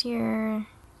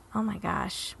 Oh my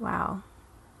gosh! Wow.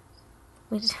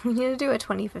 We need to do a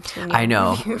 2015. I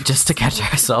know, just to catch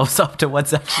ourselves up to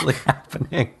what's actually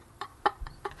happening.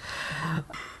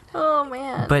 Oh,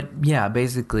 man. But yeah,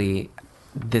 basically,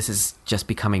 this is just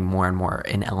becoming more and more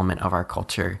an element of our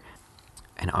culture.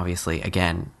 And obviously,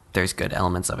 again, there's good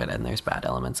elements of it and there's bad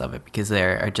elements of it, because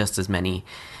there are just as many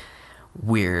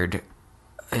weird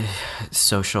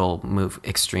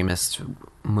extremist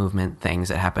movement things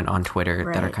that happen on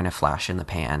Twitter that are kind of flash in the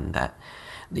pan that...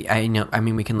 we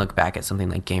can look back at something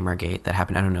like Gamergate that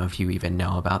happened. I don't know if you even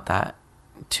know about that.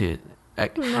 No,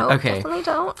 definitely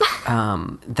don't.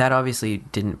 That obviously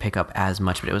didn't pick up as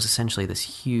much, but it was essentially this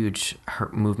huge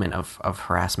movement of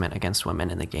harassment against women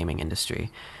in the gaming industry.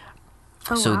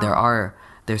 Oh, so wow.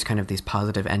 There's kind of these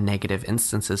positive and negative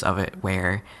instances of it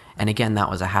where, and again, that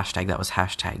was hashtag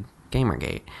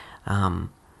Gamergate.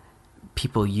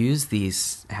 People use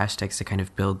these hashtags to kind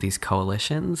of build these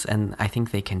coalitions, and I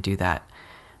think they can do that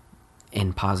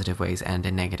in positive ways and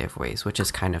in negative ways, which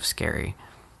is kind of scary.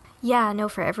 Yeah, no,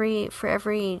 for every,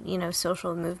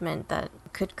 social movement that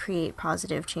could create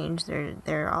positive change, there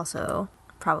are also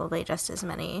probably just as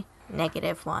many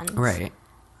negative ones. Right.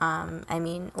 I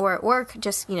mean, or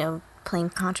just, plain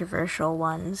controversial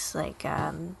ones like,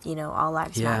 All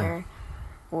Lives Yeah. Matter,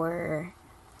 or,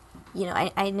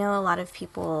 I know a lot of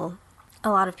people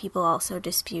also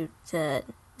dispute the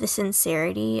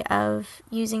sincerity of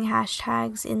using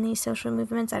hashtags in these social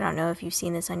movements. I don't know if you've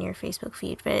seen this on your Facebook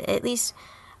feed, but at least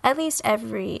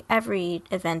every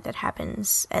event that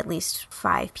happens, at least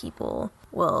 5 people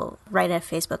will write a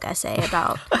Facebook essay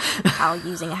about how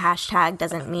using a hashtag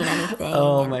doesn't mean anything.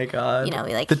 Oh and, my God.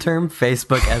 Like the term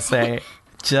Facebook essay,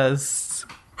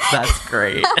 that's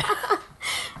great.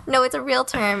 No, it's a real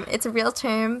term.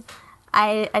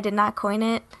 I did not coin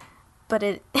it, but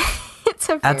it's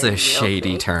a That's very a real shady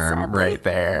thing, term sadly. right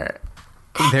there.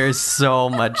 There's so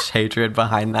much hatred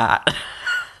behind that.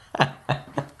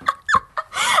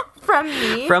 From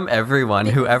me. From everyone,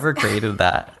 whoever created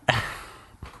that.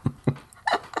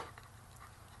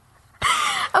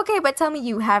 Okay, but tell me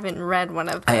you haven't read one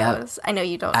of those. I know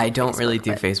you don't. I do don't Facebook, really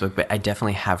do but- Facebook, but I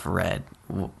definitely have read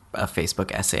a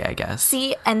Facebook essay, I guess.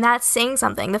 See, and that's saying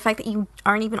something. The fact that you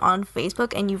aren't even on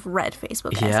Facebook and you've read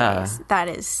Facebook Yeah.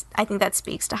 essays, I think that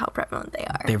speaks to how prevalent they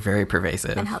are. They're very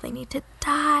pervasive. and how they need to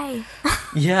die.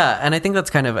 Yeah, and I think that's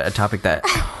kind of a topic that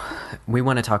we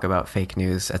want to talk about fake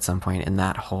news at some point in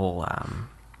that whole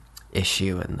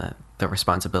issue and the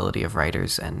responsibility of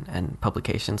writers and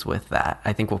publications with that.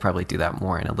 I think we'll probably do that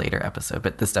more in a later episode,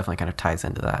 but this definitely kind of ties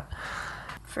into that.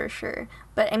 For sure.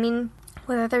 But I mean,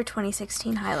 what other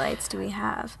 2016 highlights do we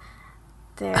have?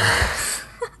 There's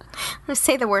let's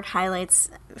say the word highlights.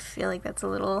 I feel like that's a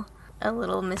little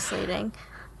misleading.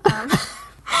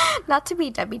 Not to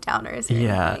be Debbie Downers. Or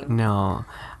Yeah, anything. no.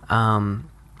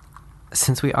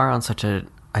 Since we are on such a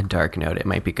dark note, it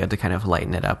might be good to kind of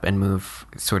lighten it up and move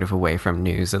sort of away from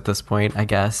news at this point, I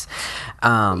guess.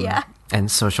 Yeah.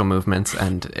 And social movements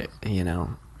and,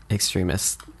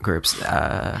 extremist groups.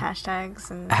 Hashtags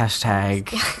and Hashtag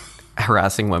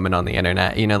harassing women on the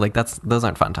internet. Those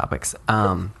aren't fun topics.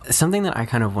 Something that I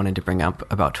kind of wanted to bring up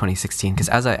about 2016, because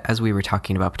as we were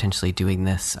talking about potentially doing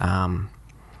this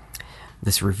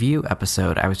this review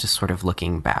episode, I was just sort of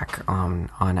looking back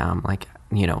on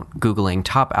Googling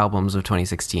top albums of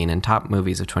 2016 and top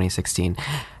movies of 2016.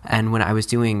 And when I was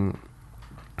doing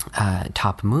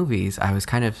top movies, I was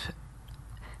kind of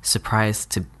surprised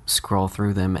to scroll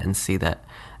through them and see that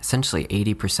essentially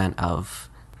 80% of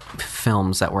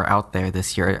films that were out there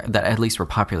this year, that at least were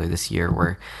popular this year,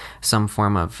 were some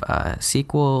form of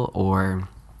sequel or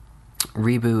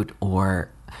reboot,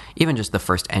 or even just the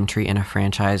first entry in a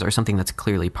franchise, or something that's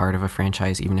clearly part of a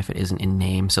franchise, even if it isn't in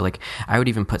name. So I would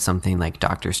even put something like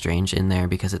Doctor Strange in there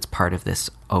because it's part of this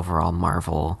overall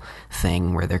Marvel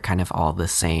thing where they're kind of all the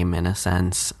same in a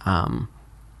sense.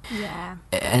 Yeah.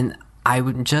 And I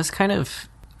would just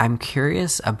I'm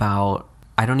curious about,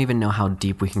 I don't even know how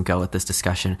deep we can go with this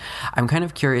discussion. I'm kind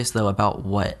of curious though about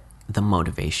what the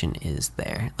motivation is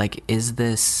there. Is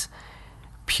this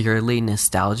purely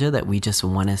nostalgia that we just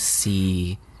want to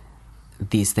see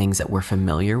these things that we're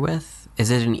familiar with? Is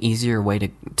it an easier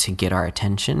way to get our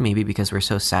attention? Maybe because we're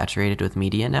so saturated with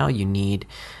media now, you need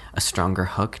a stronger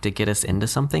hook to get us into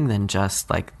something than just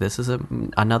this is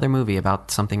another movie about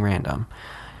something random.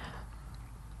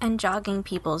 And jogging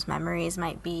people's memories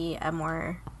might be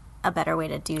a better way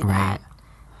to do that.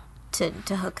 Right.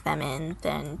 To hook them in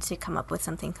than to come up with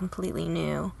something completely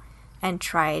new and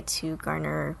try to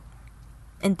garner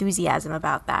enthusiasm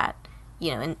about that,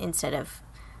 instead of,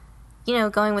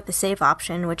 going with the safe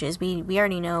option, which is we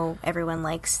already know everyone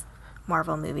likes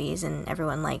Marvel movies and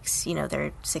everyone likes,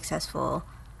 they're successful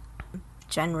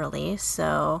generally,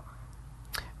 so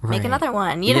make Right. another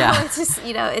one, Yeah. It's just,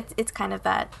 it's kind of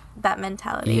that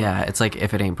mentality. Yeah, it's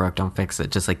if it ain't broke, don't fix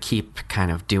it. Just keep kind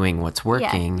of doing what's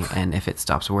working, and if it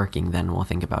stops working, then we'll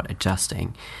think about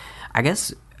adjusting. I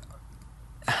guess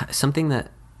something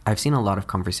that I've seen a lot of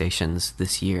conversations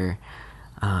this year,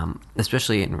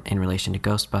 especially in relation to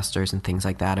Ghostbusters and things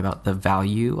like that, about the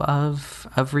value of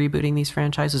rebooting these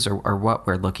franchises or what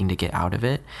we're looking to get out of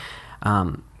it.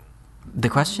 The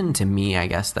question to me, I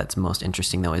guess, that's most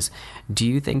interesting though is, do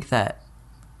you think that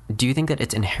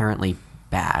it's inherently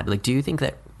bad? Do you think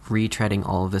that retreading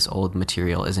all of this old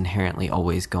material is inherently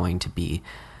always going to be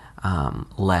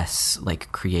less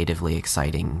creatively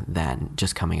exciting than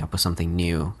just coming up with something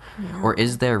new? No. Or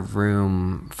is there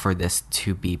room for this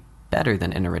to be better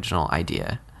than an original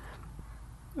idea?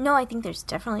 No, I think there's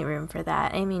definitely room for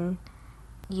that. I mean,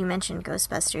 you mentioned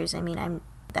Ghostbusters. I mean,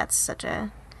 that's such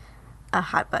a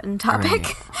hot button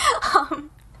topic. Right.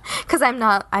 because I'm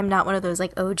not one of those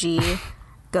like OG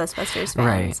Ghostbusters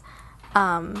fans.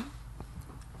 Right.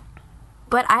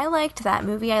 But I liked that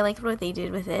movie. I liked what they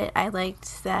did with it. I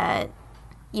liked that,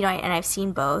 you know, and I've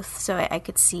seen both, so I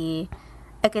could see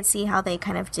how they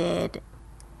kind of did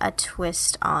a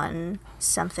twist on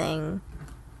something,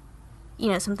 you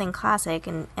know, something classic,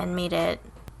 and made it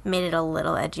a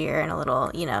little edgier and a little,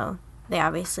 you know, they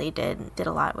obviously did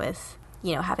a lot with,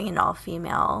 you know, having an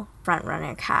all-female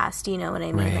front-runner cast, you know what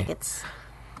I mean? Right. Like,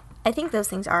 I think those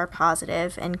things are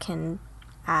positive and can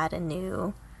add a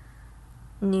new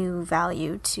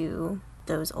value to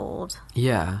those old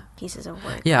pieces of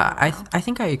work. Yeah, I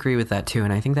think I agree with that too,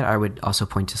 and I think that I would also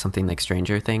point to something like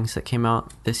Stranger Things that came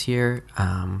out this year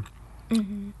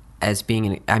as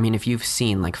being I mean, if you've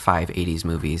seen like 5 80s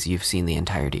movies, you've seen the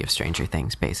entirety of Stranger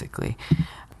Things basically.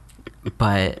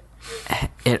 But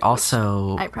it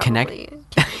also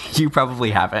you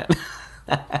probably haven't.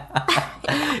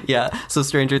 Yeah, so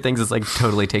Stranger Things is like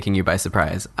totally taking you by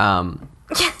surprise.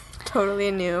 Totally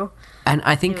a new and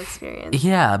I think new experience.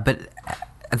 Yeah, but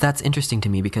that's interesting to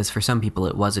me because for some people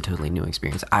it was a totally new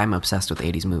experience. I'm obsessed with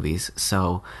 80s movies,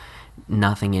 so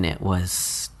nothing in it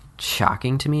was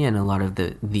shocking to me, and a lot of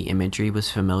the imagery was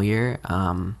familiar,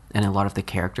 and a lot of the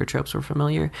character tropes were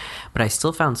familiar, but I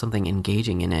still found something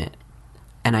engaging in it.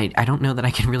 And I don't know that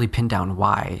I can really pin down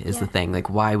why is the thing. Like,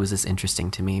 why was this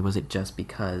interesting to me? Was it just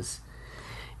because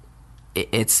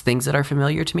it's things that are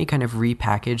familiar to me kind of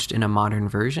repackaged in a modern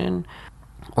version?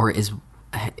 Or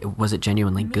was it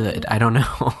genuinely good? I don't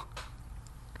know.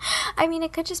 I mean,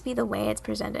 it could just be the way it's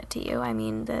presented to you. I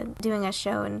mean, doing a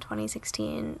show in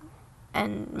 2016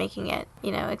 and making it,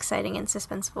 you know, exciting and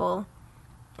suspenseful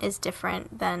is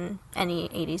different than any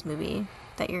 80s movie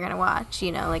that you're going to watch.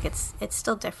 You know, like, it's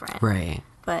still different. Right.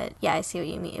 But, yeah, I see what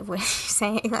you mean. What you're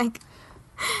saying, like,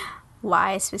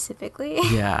 why specifically?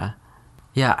 Yeah.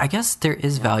 Yeah, I guess there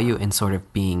is value in sort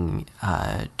of being,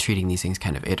 treating these things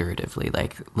kind of iteratively,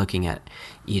 like looking at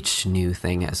each new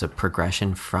thing as a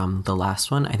progression from the last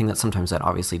one. I think that sometimes that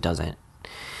obviously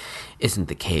isn't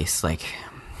the case. Like,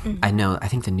 I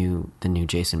think the new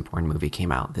Jason Bourne movie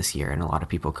came out this year, and a lot of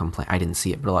people complain. I didn't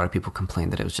see it, but a lot of people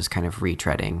complained that it was just kind of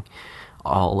retreading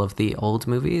all of the old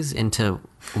movies into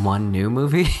one new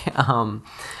movie,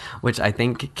 which I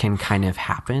think can kind of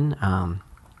happen.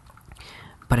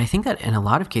 But I think that in a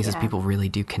lot of cases, people really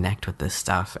do connect with this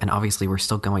stuff. And obviously, we're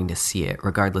still going to see it,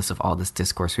 regardless of all this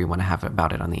discourse we want to have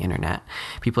about it on the internet.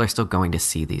 People are still going to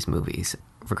see these movies,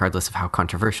 regardless of how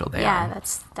controversial they are. Yeah,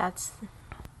 that's.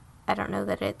 I don't know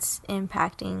that it's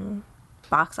impacting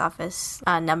box office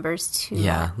numbers too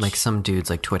much. Like some dude's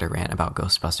like Twitter rant about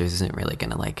Ghostbusters isn't really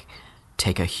going to like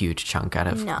take a huge chunk out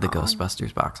of the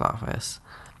Ghostbusters box office.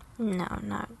 No,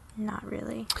 not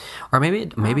really. Or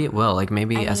maybe it will. Like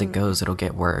maybe as it goes, it'll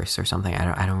get worse or something.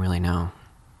 I don't really know.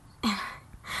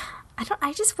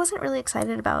 I just wasn't really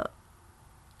excited about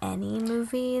any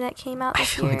movie that came out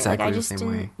this year. I feel exactly like, the same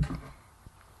way.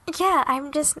 Yeah,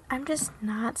 I'm just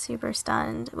not super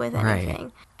stunned with anything.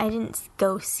 Right. I didn't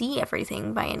go see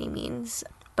everything by any means,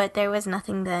 but there was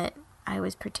nothing that I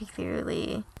was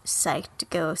particularly psyched to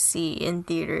go see in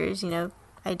theaters. You know,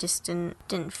 I just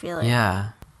didn't feel it.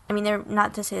 Yeah. I mean, they're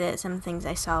not to say that some things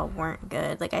I saw weren't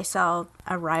good. Like, I saw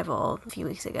Arrival a few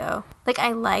weeks ago. Like,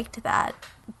 I liked that,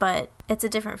 but it's a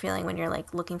different feeling when you're,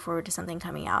 like, looking forward to something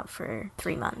coming out for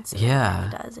 3 months. Yeah.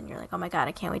 It does, and you're like, oh my god,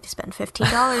 I can't wait to spend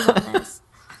 $15 on this.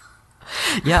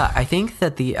 Yeah, I think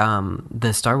that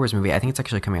the Star Wars movie, I think it's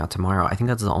actually coming out tomorrow. I think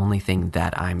that's the only thing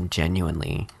that I'm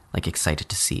genuinely, like, excited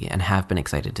to see and have been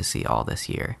excited to see all this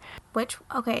year.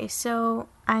 Okay, so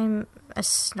I'm a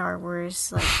Star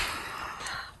Wars, like...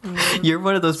 You're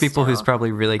one of those people who's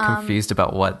probably really confused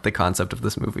about what the concept of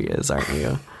this movie is, aren't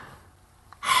you?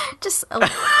 Just a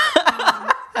little.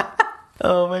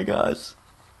 Oh my gosh.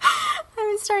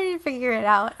 I'm starting to figure it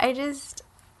out.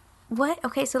 What?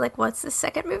 Okay, so like, what's the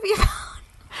second movie about?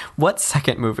 What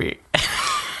second movie?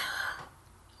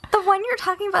 The one you're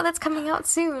talking about that's coming out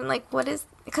soon. Like, what is...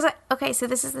 Okay, so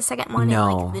this is the second one in,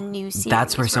 like, the new series,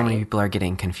 that's where so many right? people are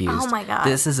getting confused. Oh, my God.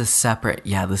 This is a separate...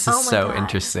 Yeah, this is God.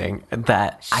 interesting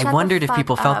that Shut I wondered the if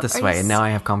people fuck felt up. this Are way, you and now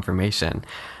I have confirmation.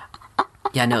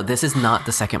 Yeah, no, this is not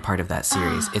the second part of that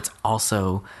series. It's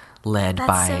also led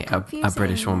by so a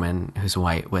British woman who's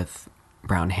white with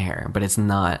brown hair, but it's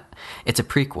not... It's a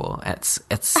prequel. It's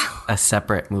a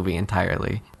separate movie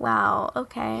entirely. Wow,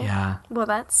 okay. Yeah. Well,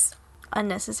 that's...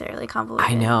 unnecessarily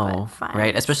convoluted. I know, but fine.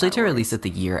 right? Especially to Star Wars. release it the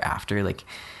year after. Like,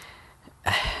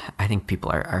 I think people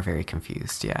are very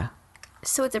confused. Yeah.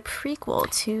 So it's a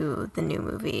prequel to the new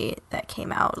movie that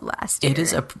came out last year. It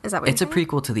is Is that what it's a you're saying?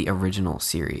 prequel to the original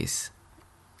series.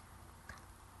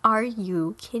 Are Are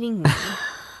you kidding me?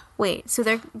 Wait, so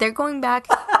they're going back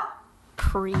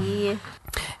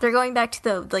they're going back to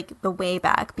the way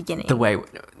back beginning.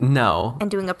 No.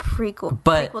 And doing a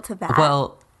prequel to that.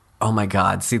 Well, oh my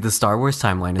God. See, the Star Wars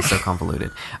timeline is so convoluted.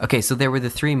 Okay, so there were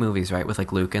the 3 movies, right? With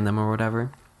like Luke in them or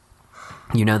whatever.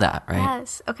 You know that, right?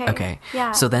 Yes. Okay. Okay.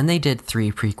 Yeah. So then they did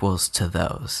 3 prequels to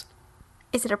those.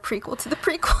 Is it a prequel to the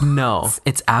prequels? No,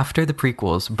 it's after the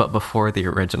prequels, but before the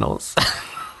originals.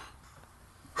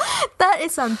 That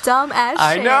is some dumb ass shit.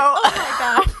 I know. Oh my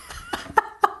God.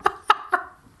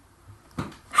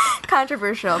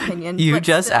 Controversial opinion. You but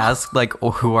just still. asked, like,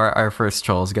 who are our first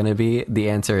trolls going to be?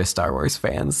 The answer is Star Wars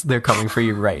fans. They're coming for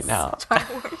you right now. Star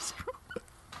Wars.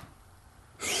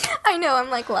 I know,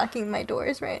 I'm like locking my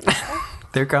doors right now.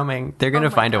 They're coming. They're going to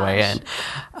find a way in.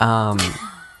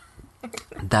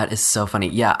 That is so funny.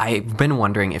 Yeah, I've been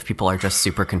wondering if people are just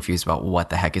super confused about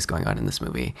what the heck is going on in this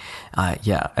movie.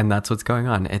 Yeah, and that's what's going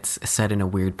on. It's set in a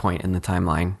weird point in the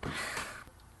timeline.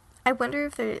 I wonder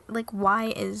if they're like,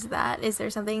 why is that? Is there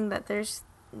something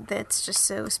that's just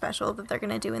so special that they're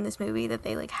gonna do in this movie that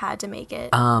they like had to make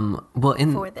it? Well,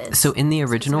 for this so in the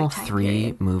original specific time 3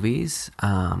 period? movies,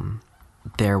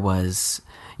 there was,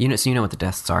 so you know what the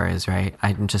Death Star is, right?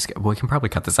 We can probably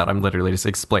cut this out. I'm literally just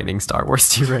explaining Star Wars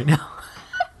to you right now.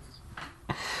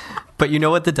 But you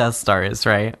know what the Death Star is,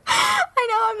 right? I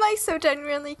know, I'm like so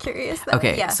genuinely curious though.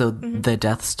 Okay, Yeah. so the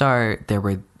Death Star, there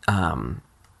were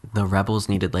the rebels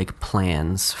needed like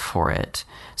plans for it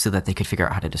so that they could figure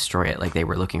out how to destroy it. Like they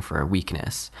were looking for a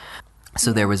weakness.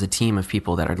 So there was a team of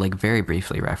people that are like very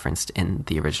briefly referenced in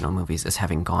the original movies as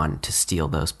having gone to steal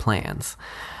those plans.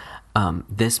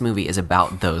 This movie is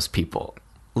about those people.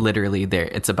 Literally,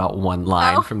 it's about one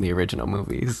line from the original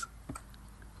movies.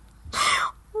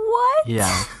 What?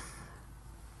 Yeah.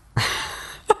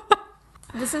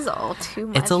 This is all too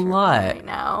much. It's a for me lot. right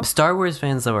now. Star Wars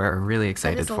fans, though, are really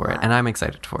excited is a for it, lot. and I'm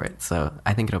excited for it, so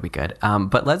I think it'll be good.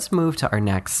 But let's move to our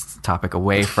next topic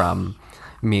away from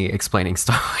me explaining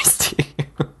Star Wars to you.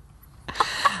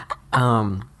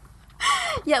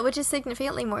 Yeah, which is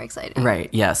significantly more exciting. Right,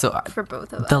 yeah. So For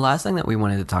both of us. the last thing that we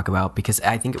wanted to talk about, because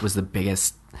I think it was the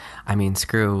biggest,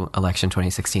 screw election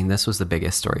 2016, this was the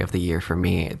biggest story of the year for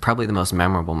me. Probably the most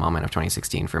memorable moment of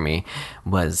 2016 for me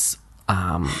was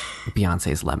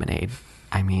Beyonce's Lemonade.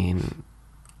 Can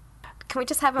we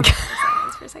just have a moment of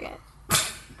silence for a second?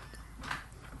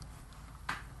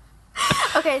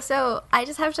 Okay, so I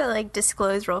just have to like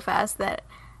disclose real fast that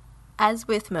as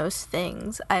with most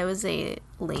things, I was a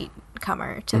late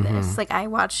comer to this. Like I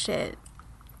watched it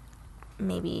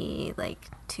maybe like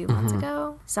 2 months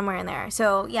ago, somewhere in there.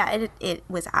 So yeah, it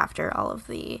was after all of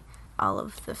the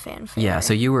fanfare. Yeah,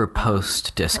 so you were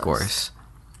post discourse.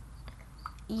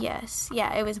 Yes,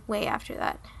 yeah, it was way after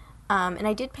that. And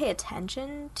I did pay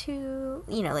attention to,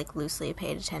 like loosely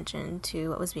paid attention to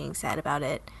what was being said about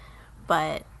it.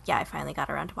 But yeah, I finally got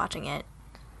around to watching it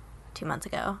 2 months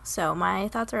ago. So my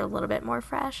thoughts are a little bit more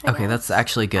fresh. I Okay, guess. that's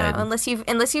actually good. Unless you've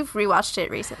rewatched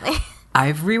it recently.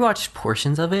 I've rewatched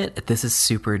portions of it. This is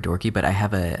super dorky, but I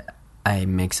have a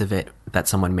mix of it that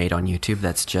someone made on YouTube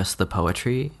that's just the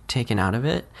poetry taken out of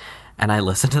it. And I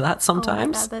listen to that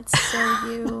sometimes. Oh my God, that's so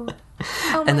you.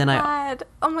 Oh And my then God.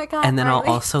 Oh my God. And then Riley.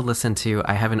 I'll also listen to,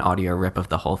 I have an audio rip of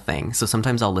the whole thing. So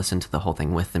sometimes I'll listen to the whole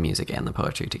thing with the music and the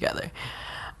poetry together.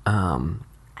 I'm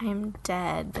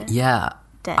dead. Yeah.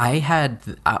 Dead. I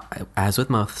had, as with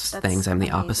most That's things, I'm the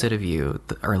amazing. opposite of you,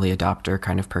 the early adopter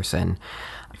kind of person.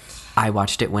 I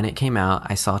watched it when it came out.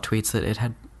 I saw tweets that it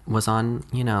was on,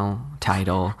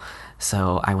 Tidal.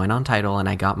 So I went on Tidal and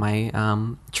I got my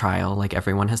trial like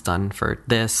everyone has done for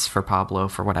this, for Pablo,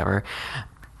 for whatever.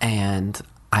 And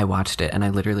I watched it and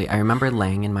I remember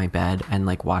laying in my bed and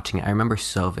like watching it. I remember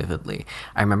so vividly.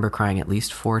 I remember crying at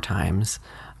least 4 times.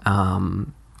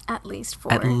 At least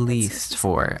 4. At least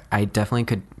 4. I definitely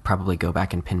could probably go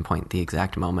back and pinpoint the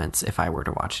exact moments if I were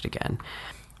to watch it again.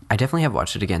 I definitely have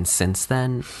watched it again since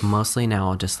then. Mostly now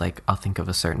I'll just I'll think of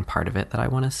a certain part of it that I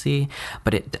want to see.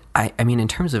 But in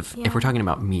terms of, if we're talking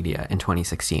about media in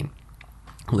 2016,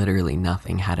 literally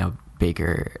nothing had a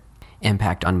bigger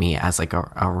impact on me as like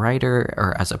a writer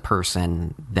or as a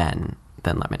person than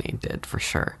Lemonade did, for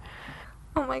sure.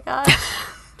 Oh my God.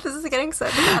 This is getting so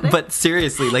dramatic. But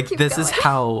seriously, Keep this is going.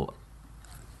 how...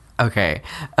 Okay,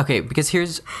 because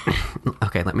here's...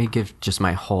 Okay, let me give just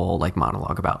my whole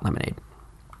monologue about Lemonade.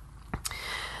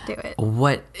 Do it.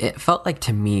 What it felt like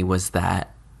to me was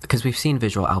that, because we've seen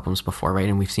visual albums before, right?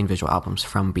 And we've seen visual albums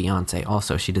from Beyonce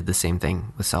also. She did the same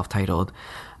thing with Self-Titled.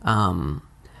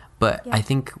 But I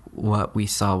think what we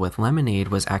saw with Lemonade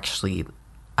was actually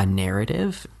a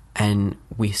narrative, and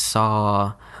we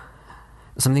saw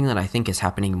something that I think is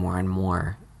happening more and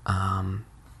more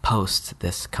post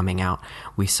this coming out.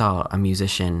 We saw a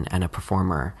musician and a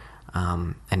performer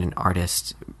and an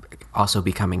artist also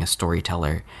becoming a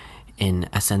storyteller in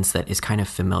a sense that is kind of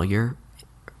familiar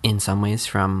in some ways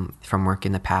from work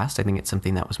in the past. I think it's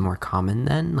something that was more common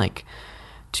then, like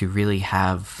to really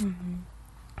have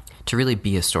to really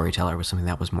be a storyteller was something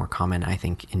that was more common, I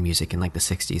think, in music in like the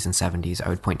 60s and 70s. I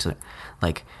would point to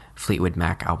like Fleetwood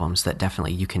Mac albums that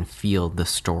definitely you can feel the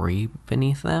story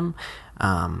beneath them.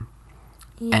 And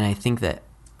I think that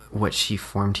what she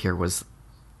formed here was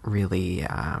really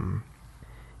and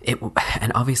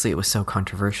obviously it was so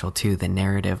controversial too, the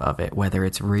narrative of it, whether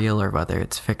it's real or whether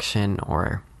it's fiction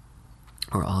or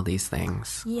all these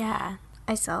things. Yeah,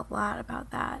 I saw a lot about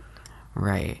that.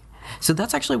 Right. So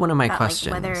that's actually one of my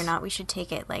questions. Like, whether or not we should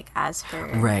take it like as her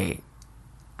right,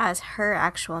 as her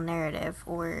actual narrative,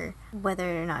 or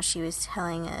whether or not she was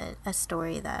telling a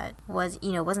story that was,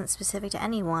 you know, wasn't specific to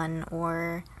anyone,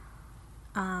 or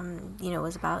you know,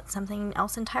 was about something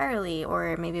else entirely,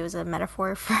 or maybe it was a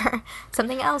metaphor for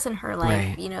something else in her life.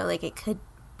 Right. You know, like it could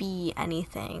be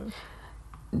anything.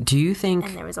 Do you think,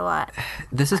 and there was a lot,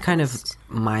 this is kind of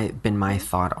been my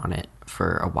thought on it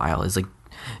for a while, is like,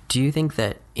 do you think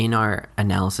that in our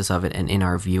analysis of it and in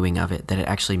our viewing of it, that it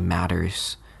actually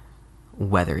matters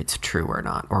whether it's true or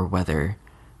not, or whether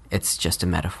it's just a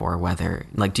metaphor, whether,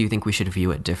 like, do you think we should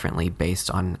view it differently based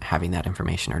on having that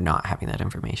information or not having that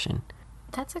information?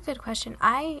 That's a good question.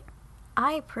 I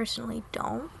personally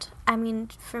don't. I mean,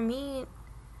 for me,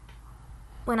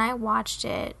 when I watched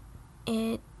it,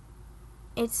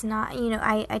 it's not, you know,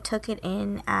 I took it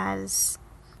in as,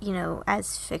 you know,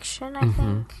 as fiction, I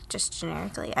think, just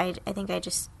generically. I think I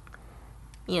just,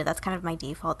 you know, that's kind of my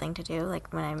default thing to do,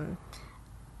 like when I'm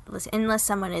listening, unless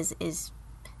someone is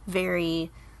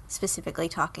very specifically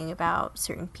talking about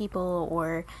certain people,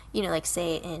 or, you know, like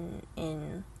say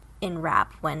in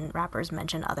rap, when rappers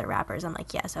mention other rappers, I'm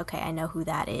like, yes, okay, I know who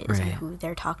that is, right, and who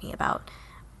they're talking about.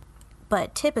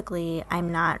 But typically,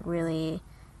 I'm not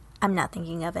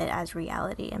thinking of it as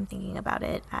reality. I'm thinking about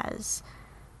it as,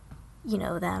 you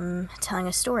know, them telling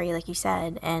a story, like you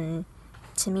said, and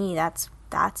to me, that's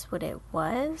what it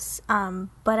was.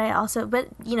 But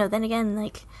you know, then again,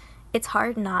 like, it's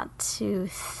hard not to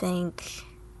think,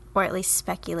 or at least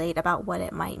speculate about what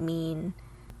it might mean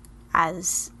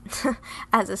as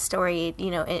as a story.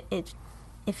 You know, it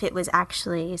if it was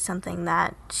actually something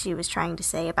that she was trying to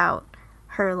say about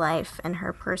her life and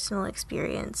her personal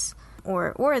experience,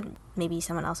 or maybe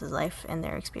someone else's life and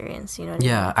their experience, you know what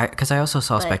I mean? Because I also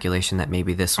saw speculation that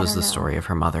maybe this was the story of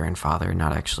her mother and father,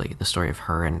 not actually the story of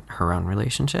her and her own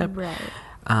relationship. Right.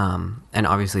 And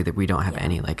obviously that we don't have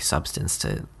any like substance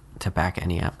to back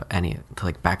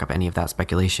back up any of that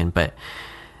speculation, but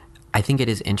I think it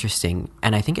is interesting,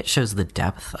 and I think it shows the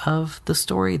depth of the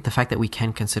story, the fact that we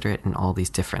can consider it in all these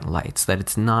different lights, that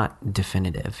it's not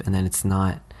definitive and that it's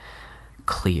not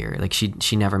clear. Like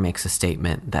she never makes a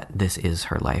statement that this is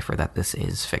her life or that this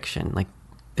is fiction. Like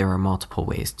there are multiple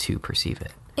ways to perceive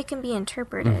it. It can be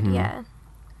interpreted, yeah.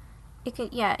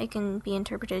 It can be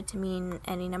interpreted to mean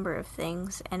any number of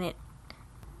things, and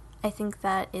I think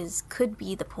that could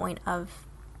be the point of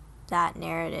that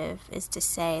narrative, is to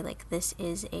say, like, this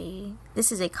is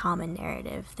a common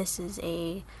narrative. This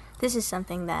is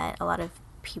something that a lot of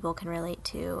people can relate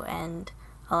to, and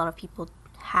a lot of people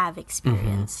have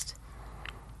experienced.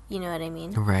 You know what I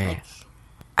mean? Right. Like,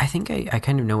 I think I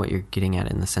kind of know what you're getting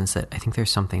at, in the sense that I think there's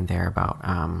something there about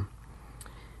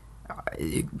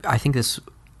I think this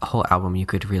whole album, you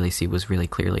could really see, was really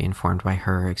clearly informed by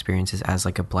her experiences as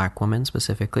like a Black woman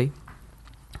specifically.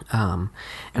 And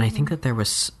I think that there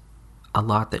was a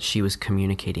lot that she was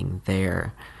communicating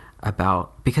there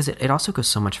about, because it also goes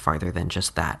so much farther than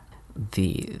just that,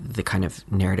 the kind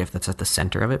of narrative that's at the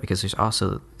center of it, because there's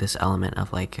also this element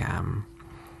of like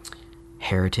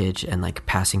heritage and like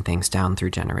passing things down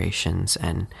through generations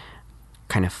and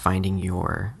kind of finding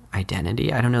your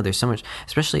identity. I don't know, there's so much,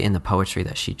 especially in the poetry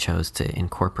that she chose to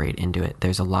incorporate into it,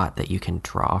 there's a lot that you can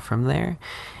draw from there,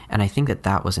 and I think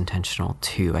that was intentional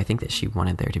too. I think that she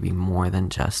wanted there to be more than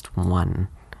just one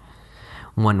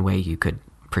way you could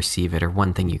perceive it, or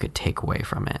one thing you could take away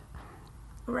from it.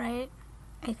 Right.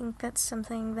 I think that's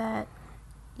something that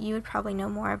you would probably know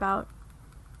more about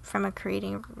from a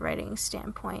creative writing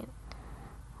standpoint,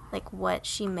 like what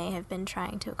she may have been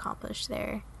trying to accomplish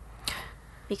there.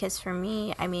 Because for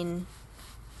me, I mean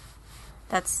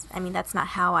that's not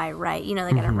how I write. You know,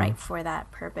 like I don't write for that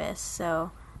purpose.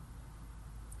 So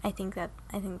I think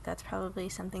that's probably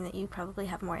something that you probably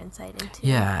have more insight into.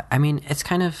 Yeah, I mean,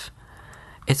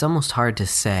 it's almost hard to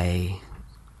say,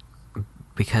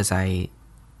 because I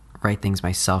write things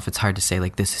myself, it's hard to say,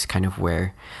 like, this is kind of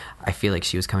where I feel like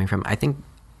she was coming from. I think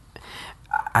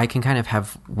I can kind of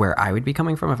have where I would be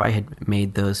coming from if I had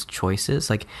made those choices.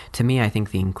 Like, to me, I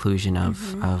think the inclusion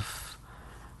of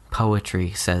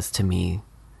poetry says to me,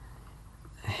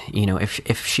 you know,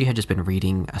 if she had just been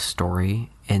reading a story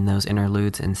in those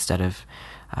interludes instead of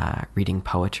reading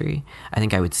poetry, I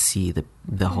think I would see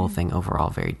the whole thing overall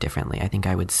very differently. I think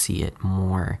I would see it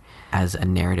more as a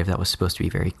narrative that was supposed to be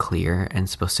very clear and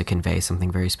supposed to convey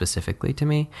something very specifically to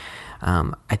me.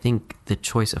 I think the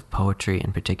choice of poetry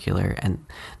in particular, and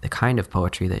the kind of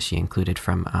poetry that she included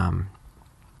from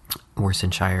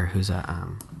Worcestershire, who's a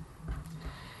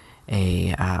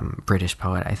British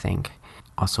poet, I think,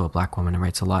 also a Black woman, and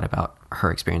writes a lot about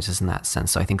her experiences in that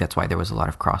sense. So I think that's why there was a lot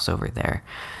of crossover there.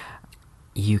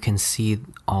 You can see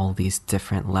all these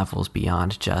different levels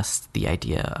beyond just the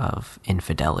idea of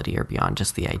infidelity, or beyond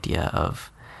just the idea of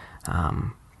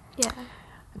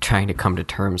trying to come to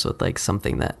terms with, like,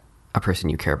 something that a person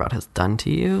you care about has done to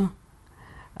you.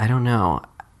 I don't know.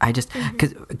 I just,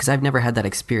 because I've never had that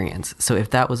experience. So if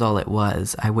that was all it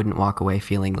was, I wouldn't walk away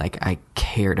feeling like I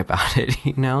cared about it,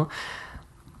 you know?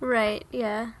 Right,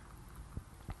 yeah.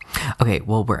 Okay,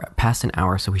 well, we're past an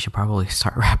hour, so we should probably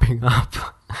start wrapping up.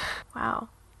 Wow.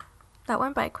 That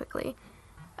went by quickly.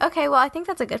 Okay, well, I think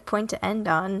that's a good point to end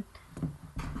on.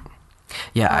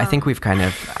 Yeah, I think we've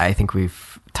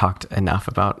talked enough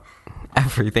about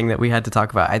everything that we had to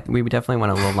talk about. We definitely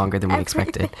went a little longer than we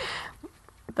expected.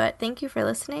 But thank you for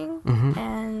listening,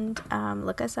 and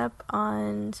look us up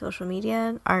on social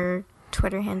media. Our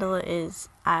Twitter handle is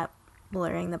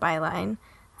 @blurringthebyline,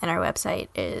 and our website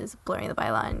is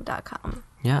blurringthebyline.com.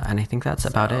 Yeah, and I think that's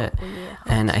about it.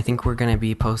 And I think we're going to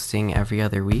be posting every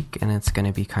other week, and it's going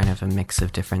to be kind of a mix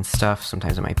of different stuff.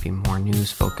 Sometimes it might be more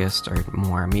news focused or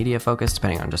more media focused,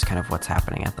 depending on just kind of what's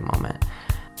happening at the moment.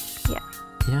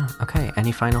 Yeah, okay.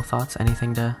 Any final thoughts?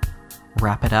 Anything to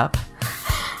wrap it up?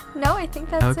 No, I think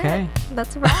that's okay.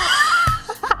 That's a wrap.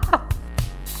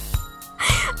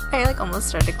 I almost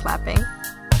started clapping.